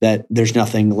that there's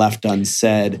nothing left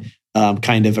unsaid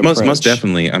kind of approach? Most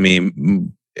definitely. I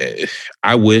mean,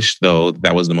 I wish though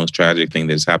that was the most tragic thing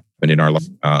that's happened in our life.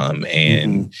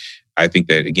 And I think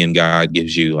that again, God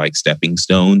gives you like stepping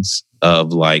stones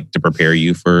of like to prepare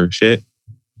you for shit.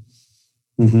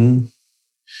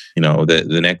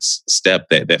 The next step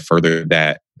that further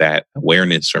that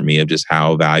awareness for me of just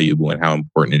how valuable and how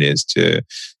important it is to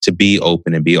be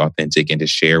open and be authentic and to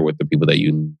share with the people that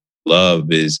you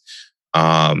love is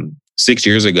 6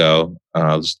 years ago,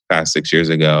 past 6 years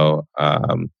ago,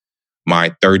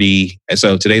 my 30.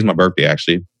 So today's my birthday,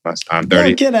 actually. I'm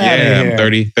 30. Oh, get out of here. I'm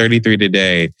 33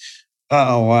 today.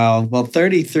 Oh, wow. Well,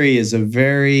 33 is a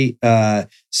very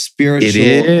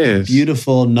spiritual,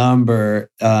 beautiful number.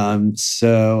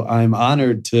 So I'm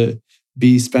honored to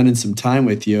be spending some time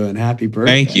with you, and happy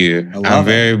birthday. Thank you. I'm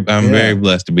very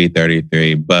blessed to be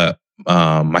 33, but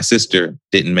my sister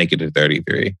didn't make it to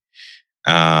 33.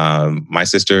 My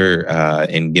sister,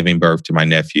 in giving birth to my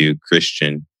nephew,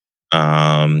 Christian,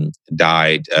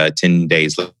 died 10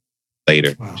 days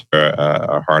later. Wow. For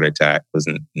a heart attack.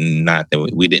 Wasn't not that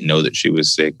we didn't know that she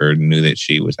was sick or knew that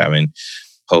she was having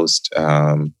post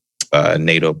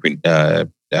natal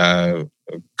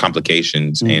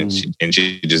complications, and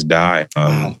she just died.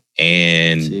 Wow.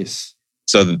 And Jeez.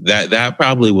 So that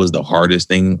probably was the hardest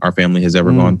thing our family has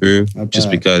ever gone through,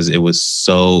 just because it was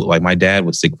so like my dad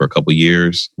was sick for a couple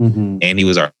years, and he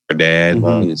was our dad.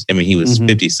 Well, he was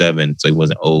 57, so he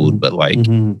wasn't old, but like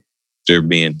after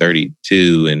being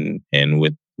 32 and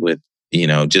with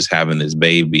just having this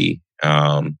baby,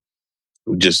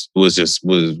 was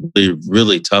really,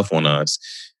 really tough on us.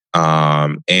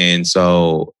 And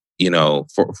so,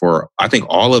 for I think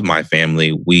all of my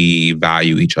family, we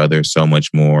value each other so much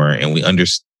more, and we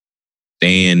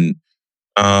understand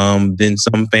than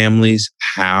some families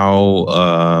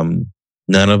how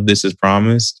none of this is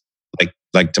promised.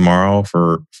 Like tomorrow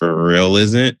for real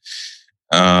isn't.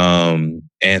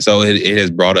 And so it has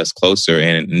brought us closer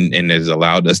and has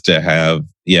allowed us to have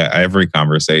every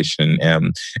conversation.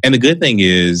 And the good thing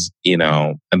is,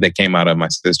 that came out of my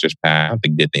sister's path, the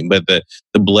good thing, but the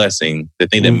blessing, the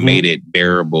thing that made it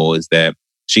bearable is that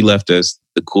she left us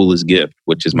the coolest gift,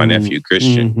 which is my nephew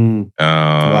Christian.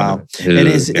 Wow.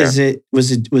 And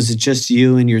was it just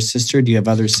you and your sister? Do you have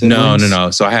other siblings?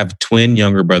 No. So I have twin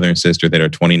younger brother and sister that are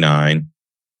 29.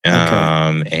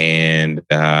 And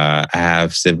I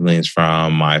have siblings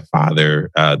from my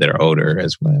father that are older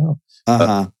as well.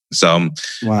 But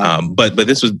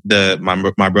this was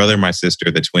my brother, my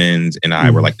sister, the twins, and I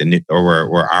were like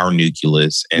were our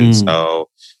nucleus, and so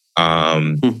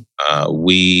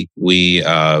we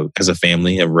as a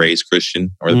family have raised Christian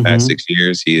over the past 6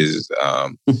 years. He is a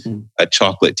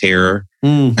chocolate terror,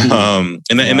 and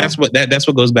that's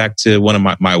what goes back to one of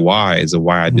my whys of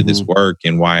why I do this work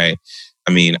and why.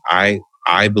 I mean, I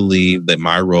believe that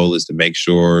my role is to make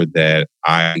sure that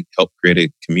I help create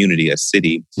a community, a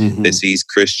city that sees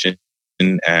Christian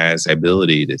as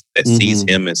ability, that sees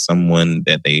him as someone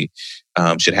that they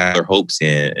should have their hopes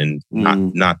in, and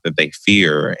not that they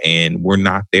fear. And we're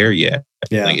not there yet.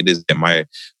 Yeah. Like it is that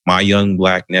my young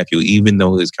Black nephew, even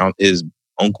though his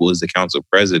uncle is the council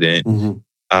president,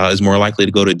 is more likely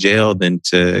to go to jail than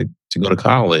to go to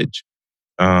college.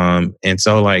 And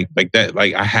so like that,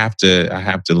 like I have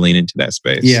to lean into that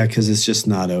space. Yeah, because it's just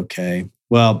not okay.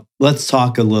 Well, let's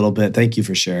talk a little bit. Thank you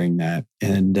for sharing that,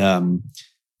 and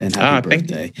happy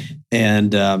birthday.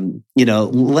 And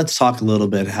let's talk a little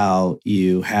bit how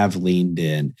you have leaned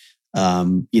in.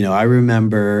 I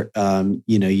remember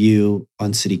you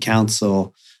on city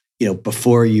council,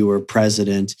 before you were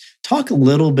president. Talk a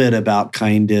little bit about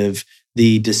kind of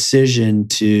the decision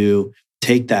to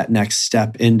take that next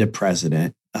step into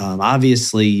president.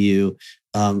 Obviously, you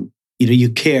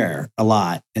care a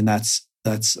lot, and that's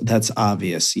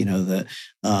obvious. The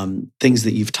things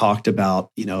that you've talked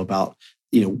about, about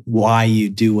why you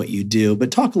do what you do. But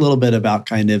talk a little bit about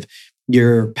kind of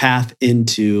your path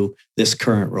into this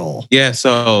current role. Yeah,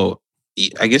 so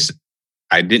I guess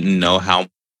I didn't know how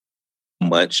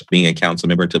much being a council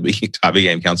member until I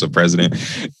became council president.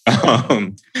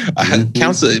 Being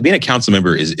a council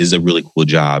member is a really cool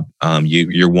job.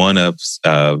 You're one of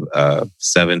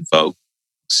 7 folks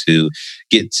who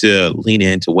get to lean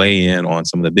in, to weigh in on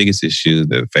some of the biggest issues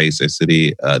that face a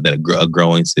city, a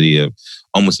growing city of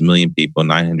almost 1 million people,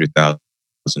 900,000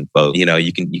 folks.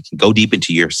 You can go deep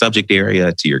into your subject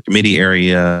area, to your committee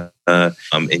area, and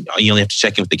you only have to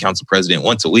check in with the council president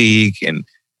once a week, and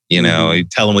you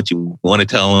tell them what you want to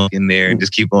tell them in there, and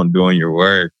just keep on doing your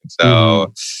work.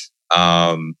 So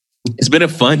it's been a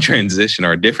fun transition,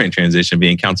 or a different transition,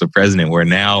 being council president, where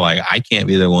now like I can't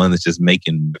be the one that's just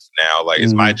making this now. Like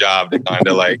it's my job to kind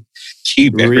of like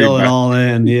keep reel it all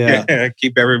in,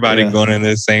 keep everybody going in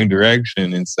the same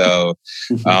direction. And so,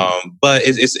 but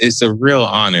it's a real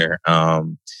honor. I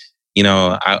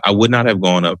would not have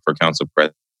gone up for council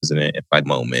president if I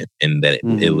moment and that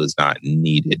it was not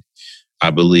needed. I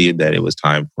believe that it was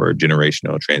time for a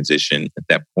generational transition. At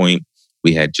that point,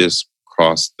 we had just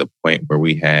crossed the point where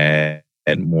we had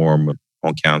more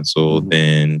on council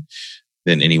than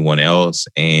anyone else.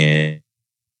 And,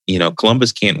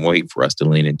 Columbus can't wait for us to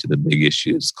lean into the big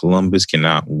issues. Columbus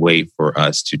cannot wait for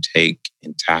us to take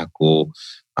and tackle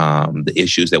the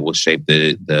issues that will shape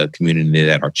the community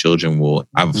that our children will.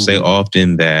 I say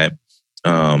often that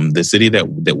the city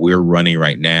that we're running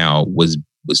right now was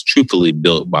truthfully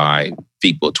built by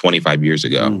people 25 years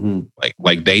ago.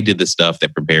 Like they did the stuff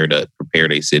that prepared a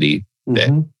city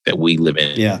that we live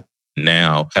in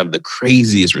now. Have the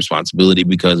craziest responsibility,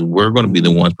 because we're going to be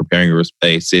the ones preparing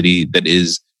a city that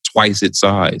is twice its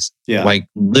size. Like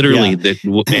literally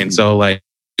and so like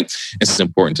it's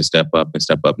important to step up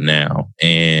now.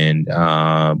 And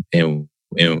I'm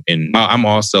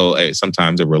also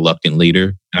sometimes a reluctant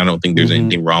leader, and I don't think there's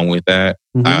anything wrong with that.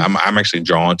 I'm actually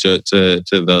drawn to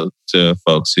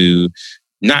folks who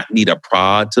not need a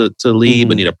prod to lead,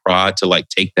 but need a prod to like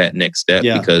take that next step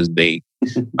because they.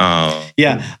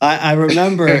 I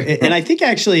remember, and I think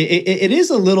actually it is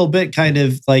a little bit kind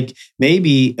of like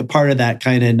maybe a part of that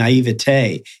kind of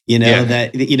naivete,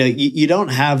 that you don't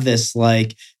have this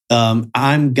like.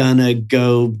 I'm gonna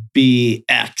go be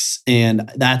X, and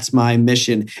that's my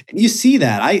mission. And you see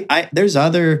that. I there's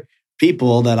other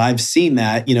people that I've seen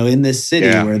that, in this city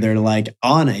where they're like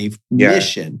on a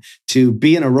mission to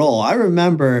be in a role. I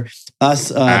remember us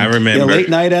late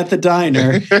night at the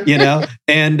diner,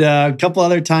 and a couple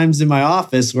other times in my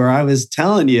office where I was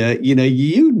telling you,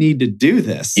 you need to do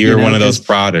this. You're one of those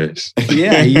prodders.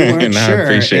 Yeah, you weren't sure. I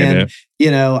appreciate it.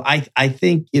 I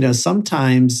think,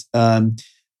 sometimes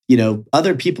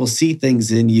other people see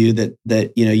things in you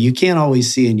that you can't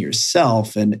always see in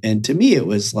yourself. And to me, it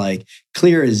was like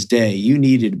clear as day. You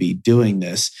needed to be doing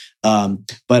this.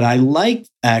 But I like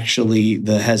actually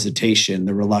the hesitation,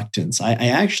 the reluctance. I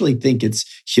actually think it's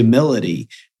humility,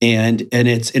 and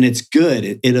it's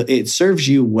good. It serves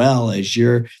you well as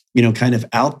you're kind of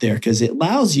out there, because it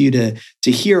allows you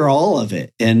to hear all of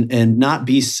it and not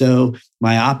be so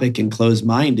myopic and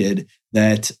closed-minded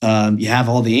that you have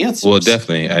all the answers. Well,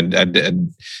 definitely.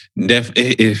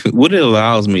 What it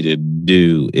allows me to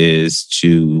do is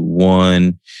to,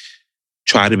 one,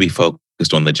 try to be focused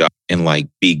on the job and like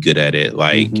be good at it.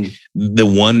 Like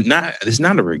it's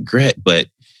not a regret, but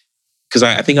because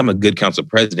I think I'm a good council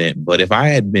president, but if I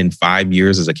had been 5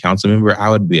 years as a council member, I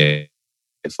would be a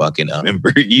fucking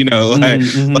member,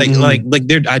 like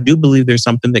there. I do believe there's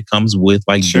something that comes with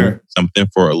like doing something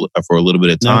for a little bit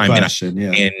of time. No question,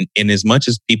 and as much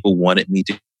as people wanted me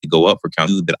to go up for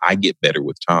council, that I get better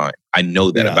with time. I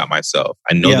know that about myself.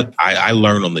 I know that I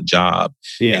learn on the job.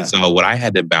 Yeah. And so what I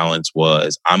had to balance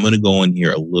was, I'm going to go in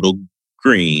here a little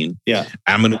green. Yeah.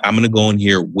 I'm gonna go in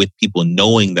here with people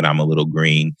knowing that I'm a little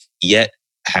green, yet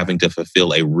having to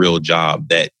fulfill a real job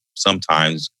that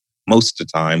sometimes, most of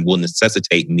the time, will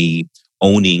necessitate me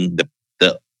owning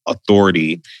the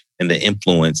authority and the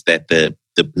influence that the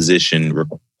position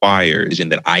requires,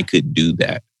 and that I could do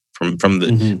that from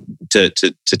the to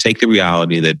take the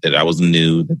reality that I was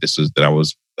new, that this was that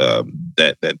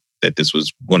this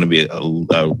was going to be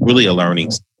really a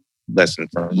learning lesson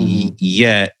for me,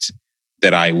 yet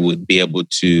that I would be able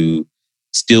to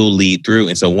still lead through.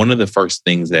 And so one of the first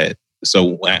things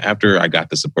so after I got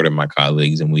the support of my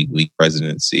colleagues and we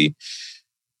presidency,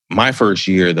 my first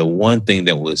year, the one thing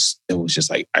that was just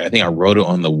like, I think I wrote it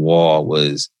on the wall,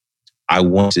 was I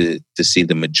wanted to see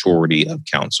the maturity of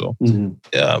council.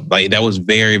 Like that was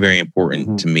very, very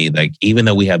important to me. Like, even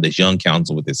though we have this young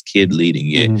council with this kid leading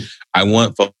it, I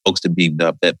want folks to be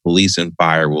that police and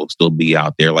fire will still be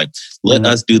out there. Like, let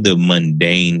us do the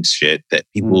mundane shit that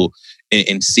people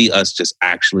and see us just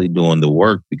actually doing the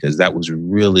work, because that was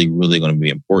really, really going to be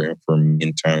important for me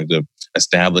in terms of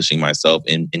establishing myself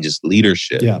in just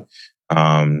leadership. Yeah.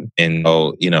 And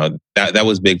that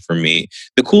was big for me.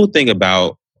 The cool thing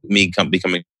about me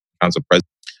becoming council president,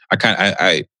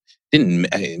 I didn't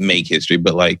make history,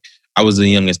 but like I am the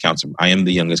youngest council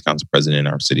president in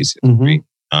our city's history.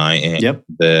 I am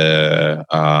the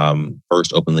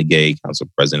first openly gay council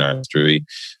president in our history.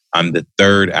 I'm the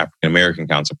third African American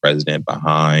council president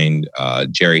behind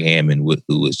Jerry Hammond,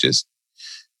 who was just,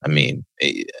 I didn't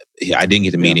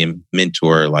get to meet him,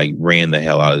 mentor, like ran the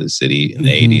hell out of the city in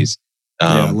the 80s.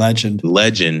 Legend.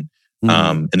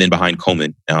 And then behind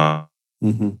Coleman.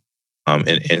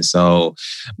 And so,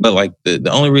 but like the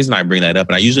only reason I bring that up,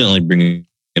 and I usually only bring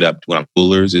it up when I'm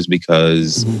coolers, is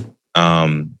because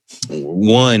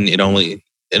one, it only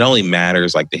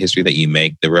matters, like the history that you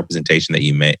make, the representation that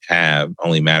you may have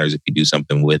only matters if you do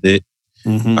something with it.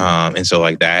 And so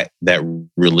like that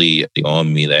really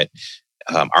on me, that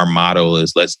our motto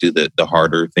is, let's do the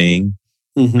harder thing.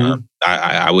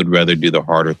 I would rather do the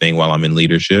harder thing while I'm in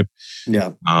leadership.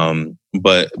 Yeah.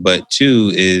 But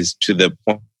two is to the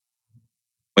point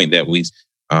that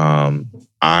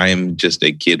I'm just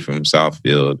a kid from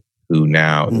Southfield who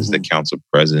now is the council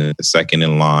president, the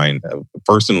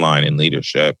first in line in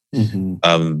leadership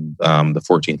of the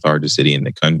 14th largest city in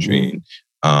the country.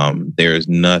 There is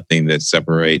nothing that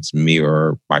separates me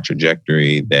or my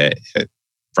trajectory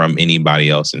from anybody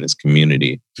else in this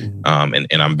community. And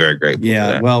I'm very grateful for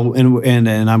that. Well,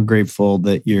 and I'm grateful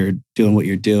that you're doing what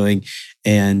you're doing.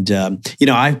 And,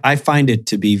 I find it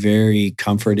to be very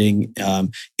comforting.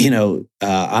 I'm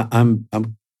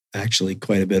actually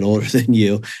quite a bit older than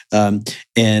you. I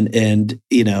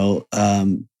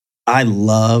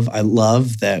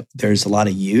love that there's a lot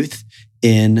of youth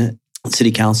in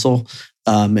city council.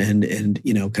 Kind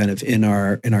of in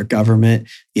our government,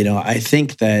 I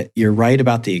think that you're right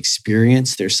about the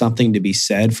experience. There's something to be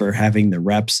said for having the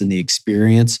reps and the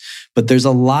experience, but there's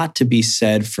a lot to be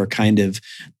said for kind of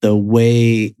the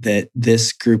way that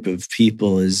this group of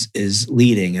people is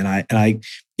leading. And I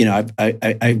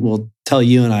will tell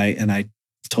you, and I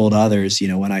told others,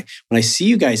 when I see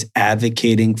you guys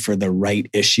advocating for the right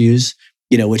issues,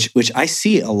 which I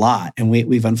see a lot, and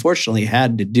we've unfortunately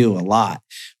had to do a lot,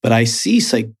 but I see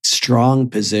like strong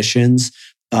positions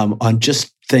on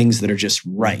just things that are just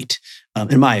right,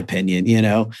 in my opinion,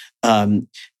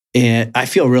 and I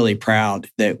feel really proud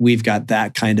that we've got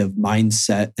that kind of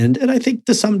mindset, and I think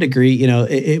to some degree,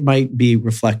 it might be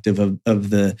reflective of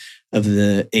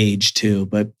the age too.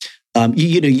 But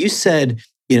you said,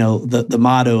 the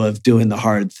motto of doing the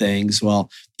hard things.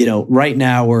 Well, right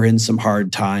now we're in some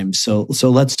hard times. So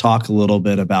let's talk a little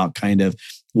bit about kind of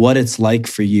what it's like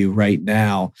for you right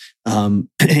now, and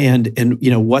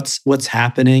what's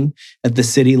happening at the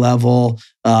city level.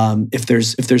 If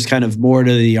there's kind of more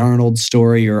to the Arnold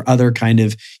story or other kind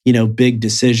of big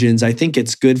decisions, I think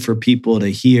it's good for people to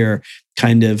hear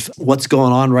kind of what's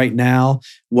going on right now,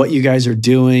 what you guys are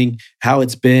doing, how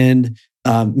it's been,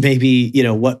 maybe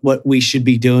what we should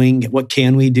be doing, what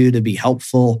can we do to be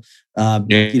helpful.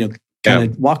 Kind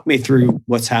of walk me through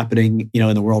what's happening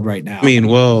in the world right now.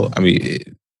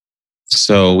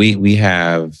 So we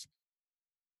have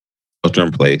shelter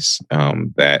in place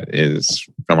that is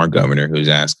from our governor, who's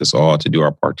asked us all to do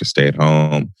our part to stay at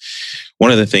home.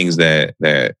 One of the things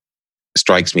that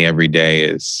strikes me every day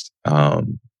is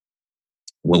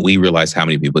when we realize how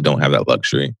many people don't have that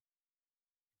luxury.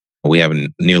 We have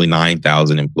nearly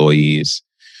 9,000 employees.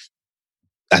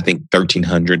 I think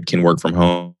 1,300 can work from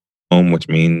home, which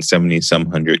means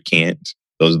 70-some hundred can't.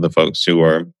 Those are the folks who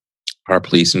are our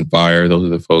police and fire. Those are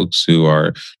the folks who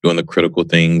are doing the critical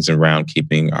things around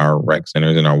keeping our rec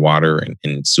centers and our water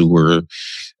and sewer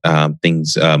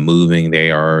things moving. They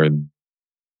are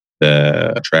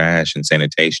the trash and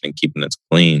sanitation and keeping us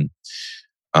clean.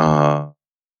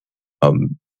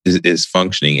 Is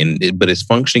functioning, but it's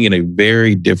functioning in a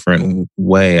very different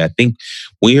way. I think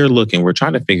we're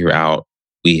trying to figure out,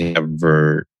 we have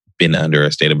ever been under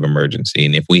a state of emergency.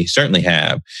 And if we certainly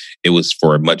have, it was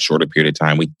for a much shorter period of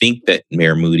time. We think that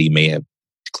Mayor Moody may have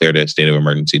declared a state of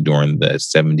emergency during the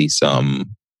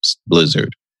 70-some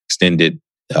blizzard, extended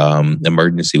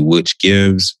emergency, which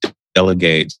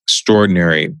delegates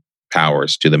extraordinary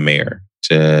powers to the mayor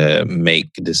to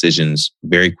make decisions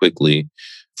very quickly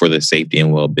for the safety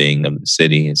and well-being of the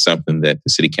city. It's something that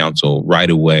the city council right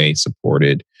away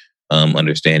supported,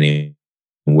 understanding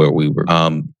where we were.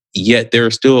 Yet there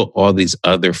are still all these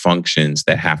other functions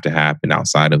that have to happen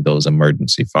outside of those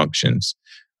emergency functions.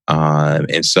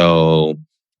 And so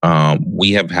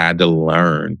we have had to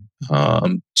learn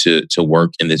to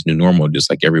work in this new normal, just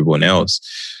like everyone else.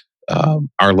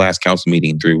 Our last council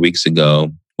meeting 3 weeks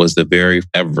ago was the very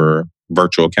ever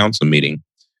virtual council meeting,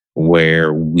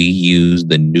 where we used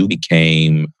the new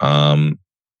became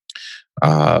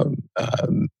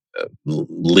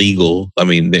legal. I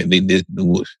mean,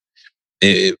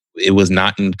 it was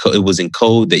not in it was in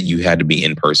code that you had to be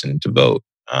in person to vote.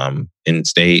 In the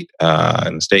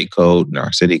state code, in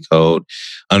our city code,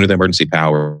 under the emergency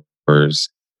powers,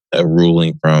 a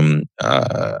ruling from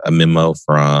a memo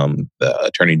from the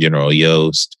Attorney General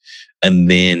Yost,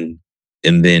 and then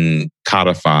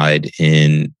codified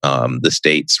in the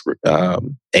state's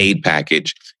aid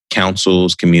package.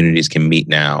 Councils, communities can meet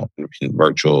now in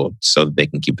virtual so that they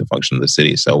can keep the function of the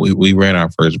city. So we ran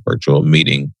our first virtual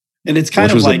meeting. And it's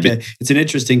kind of like it's an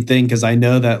interesting thing, because I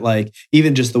know that, like,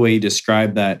 even just the way you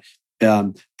described that,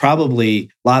 probably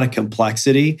a lot of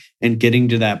complexity in getting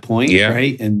to that point,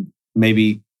 right? And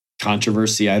maybe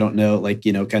controversy. I don't know, like,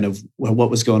 kind of what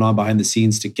was going on behind the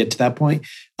scenes to get to that point.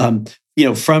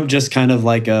 From just kind of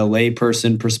like a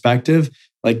layperson perspective,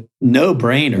 like, no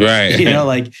brainer, right?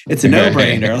 Like, it's a no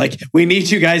brainer. Like, we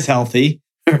need you guys healthy,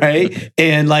 right?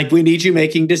 And like, we need you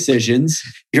making decisions,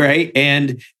 right?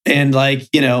 And like,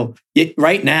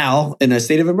 right now in a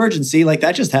state of emergency, like,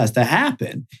 that just has to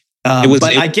happen.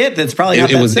 I get that's probably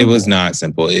not that simple. It was not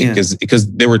simple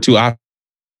because there were two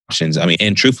options. I mean,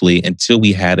 and truthfully, until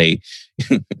we had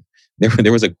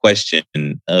there was a question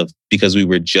of, because we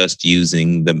were just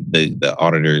using the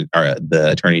auditor or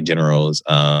the Attorney General's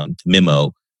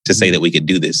memo to say that we could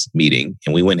do this meeting,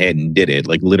 and we went ahead and did it,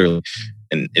 like, literally.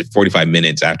 And 45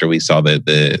 minutes after we saw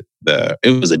it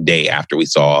was a day after we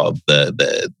saw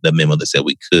the memo that said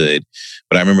we could.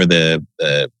 But I remember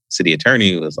the city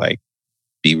attorney was like,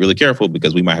 be really careful,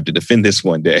 because we might have to defend this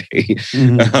one day,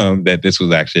 that this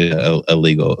was actually a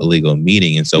legal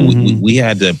meeting. And so we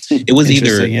had to, it was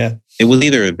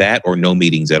either that or no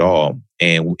meetings at all.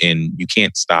 And you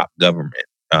can't stop government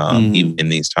even in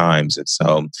these times. And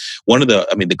so one of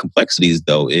the complexities,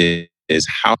 though, is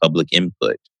how public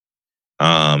input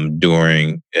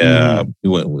during a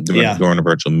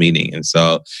virtual meeting. And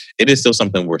so it is still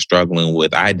something we're struggling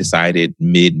with. I decided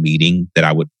mid-meeting that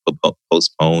I would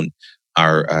postpone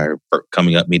our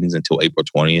coming up meetings until April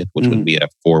 20th, which would be a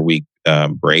 4-week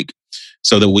break,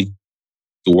 so that we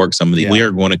could work some of the. We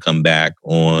are going to come back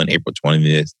on April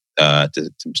 20th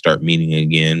to start meeting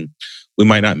again. We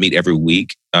might not meet every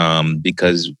week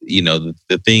because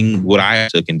the thing, what I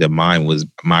took into mind was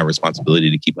my responsibility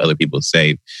to keep other people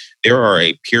safe. There are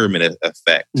a pyramid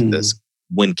effect to this.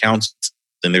 When council,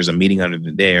 then there's a meeting under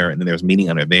there, and then there's a meeting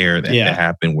under there that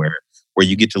happen where where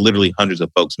you get to literally hundreds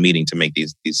of folks meeting to make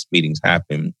these meetings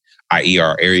happen, i.e.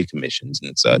 our area commissions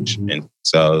and such. Mm-hmm. And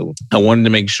so I wanted to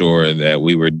make sure that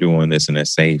we were doing this in a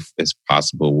safe as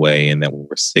possible way and that we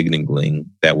were signaling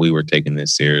that we were taking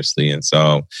this seriously. And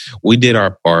so we did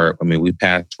our part. I mean, we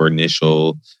passed for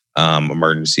initial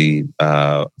emergency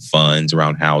funds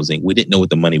around housing. We didn't know what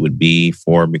the money would be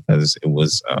for because it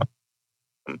was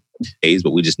days, but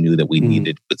we just knew that we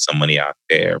needed to put some money out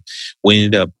there.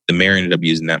 The mayor ended up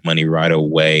using that money right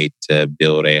away to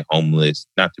build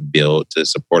to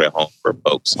support a home for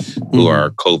folks who are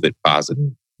COVID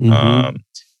positive.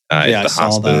 I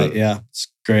saw that. Yeah, it's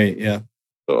great. Yeah.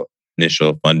 So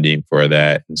initial funding for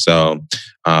that. And so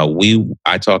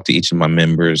I talk to each of my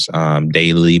members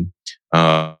daily.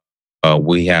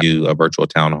 We have a virtual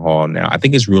town hall now. I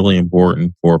think it's really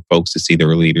important for folks to see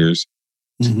their leaders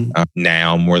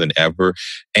now more than ever,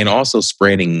 and also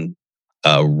spreading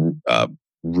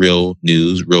real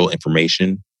news, real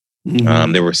information.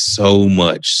 There was so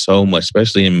much,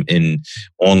 especially in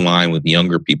online with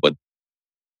younger people at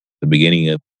the beginning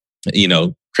of,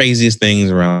 craziest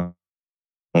things around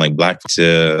like Black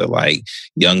to like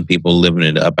young people living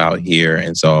it up out here.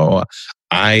 And so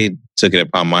I took it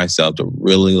upon myself to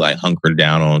really like hunker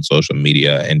down on social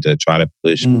media and to try to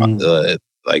push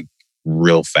like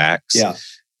real facts,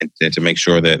 and to make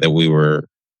sure that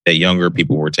that younger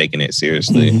people were taking it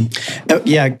seriously.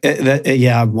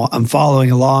 I'm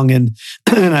following along, and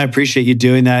I appreciate you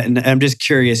doing that. And I'm just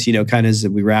curious, kind of as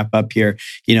we wrap up here,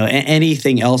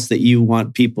 anything else that you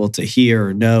want people to hear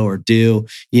or know or do,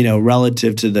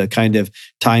 relative to the kind of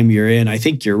time you're in. I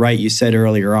think you're right. You said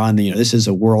earlier on, this is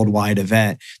a worldwide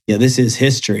event. This is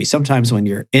history. Sometimes when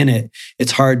you're in it,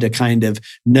 it's hard to kind of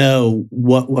know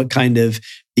what kind of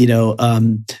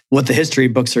what the history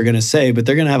books are going to say, but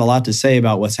they're going to have a lot to say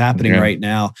about what's happening right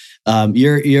now.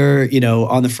 You're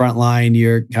on the front line.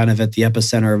 You're kind of at the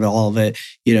epicenter of all of it.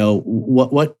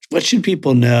 What should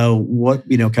people know?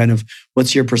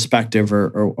 What's your perspective,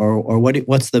 or what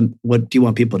do you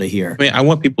want people to hear? I mean, I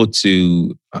want people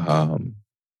to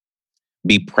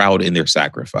be proud in their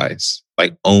sacrifice,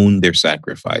 like own their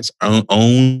sacrifice,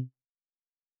 own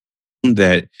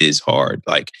that is hard.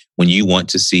 Like when you want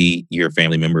to see your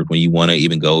family members, when you want to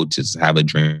even go to have a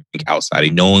drink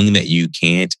outside, knowing that you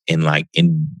can't and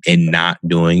not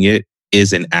doing it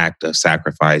is an act of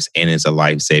sacrifice and is a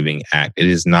life-saving act. It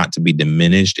is not to be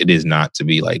diminished. It is not to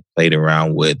be like played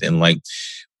around with. And like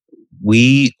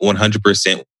we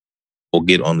 100% will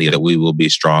get on we will be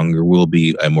stronger. We'll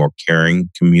be a more caring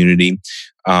community.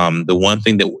 The one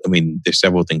thing there's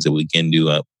several things that we can do,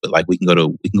 but like we can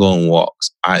go on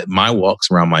walks. My walks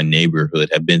around my neighborhood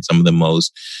have been some of the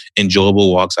most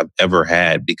enjoyable walks I've ever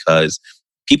had because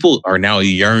people are now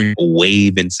yearning to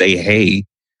wave and say, hey,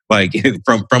 like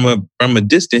from a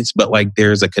distance, but like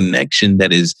there's a connection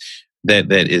that is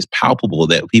palpable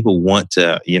that people want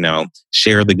to,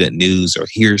 share the good news or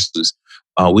hear.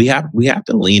 We have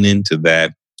to lean into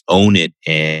that, own it,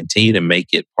 and continue to make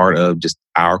it part of just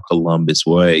our Columbus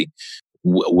way.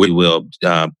 We will,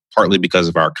 partly because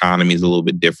of our economies a little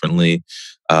bit differently,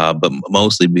 but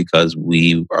mostly because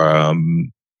we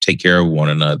take care of one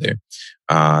another.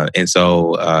 And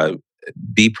so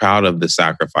be proud of the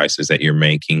sacrifices that you're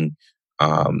making,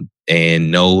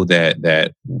 and know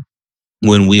that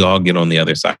when we all get on the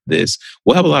other side of this,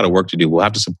 we'll have a lot of work to do. We'll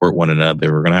have to support one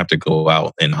another. We're going to have to go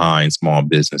out and find small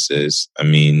businesses. I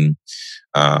mean,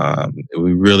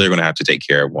 we really are going to have to take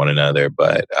care of one another,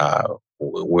 but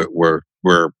we're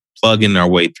plugging our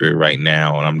way through right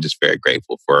now. And I'm just very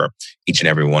grateful for each and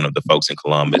every one of the folks in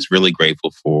Columbus. Really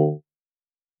grateful for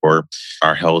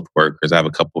our health workers. I have a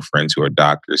couple of friends who are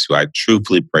doctors who I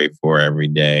truthfully pray for every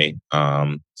day.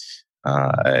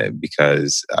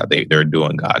 Because they're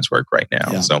doing God's work right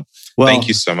now. Yeah. So thank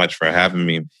you so much for having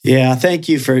me. Yeah, thank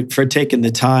you for taking the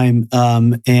time,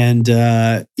 and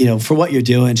for what you're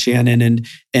doing, Shannon.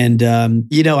 And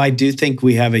I do think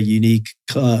we have a unique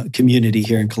community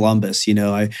here in Columbus.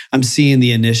 I'm seeing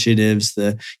the initiatives,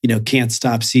 the Can't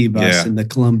Stop C-Bus and the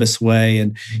Columbus Way,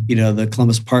 and the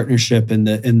Columbus Partnership and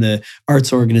the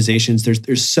arts organizations.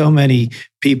 There's so many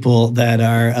people that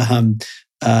are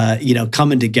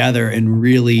coming together and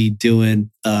really doing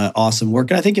awesome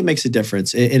work. And I think it makes a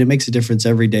difference. It makes a difference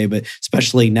every day, but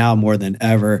especially now more than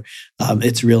ever,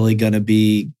 it's really going to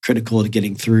be critical to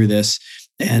getting through this.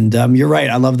 And you're right.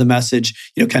 I love the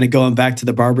message, kind of going back to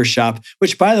the barbershop,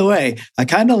 which, by the way, I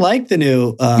kind of like the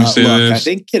new look. I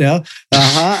think,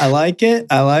 I like it.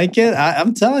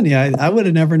 I'm telling you, I would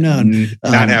have never known.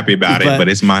 Not happy about it, but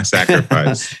it's my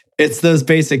sacrifice. It's those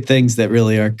basic things that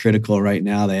really are critical right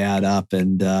now. They add up.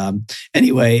 And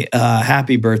anyway,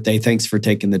 happy birthday. Thanks for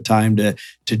taking the time to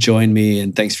join me.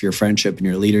 And thanks for your friendship and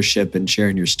your leadership and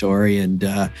sharing your story. And,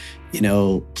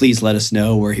 please let us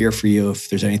know. We're here for you if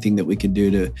there's anything that we can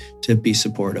do to be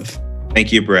supportive.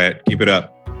 Thank you, Brett. Keep it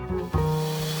up.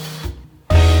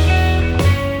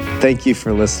 Thank you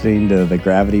for listening to the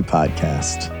Gravity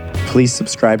Podcast. Please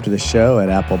subscribe to the show at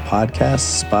Apple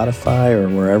Podcasts, Spotify, or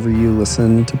wherever you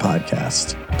listen to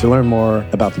podcasts. To learn more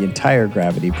about the entire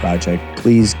Gravity Project,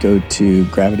 please go to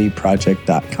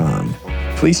gravityproject.com.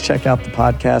 Please check out the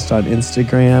podcast on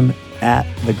Instagram at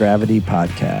The Gravity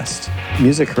Podcast.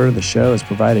 Music heard of the show is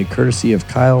provided courtesy of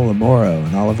Kyle Lamoro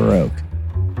and Oliver Oak.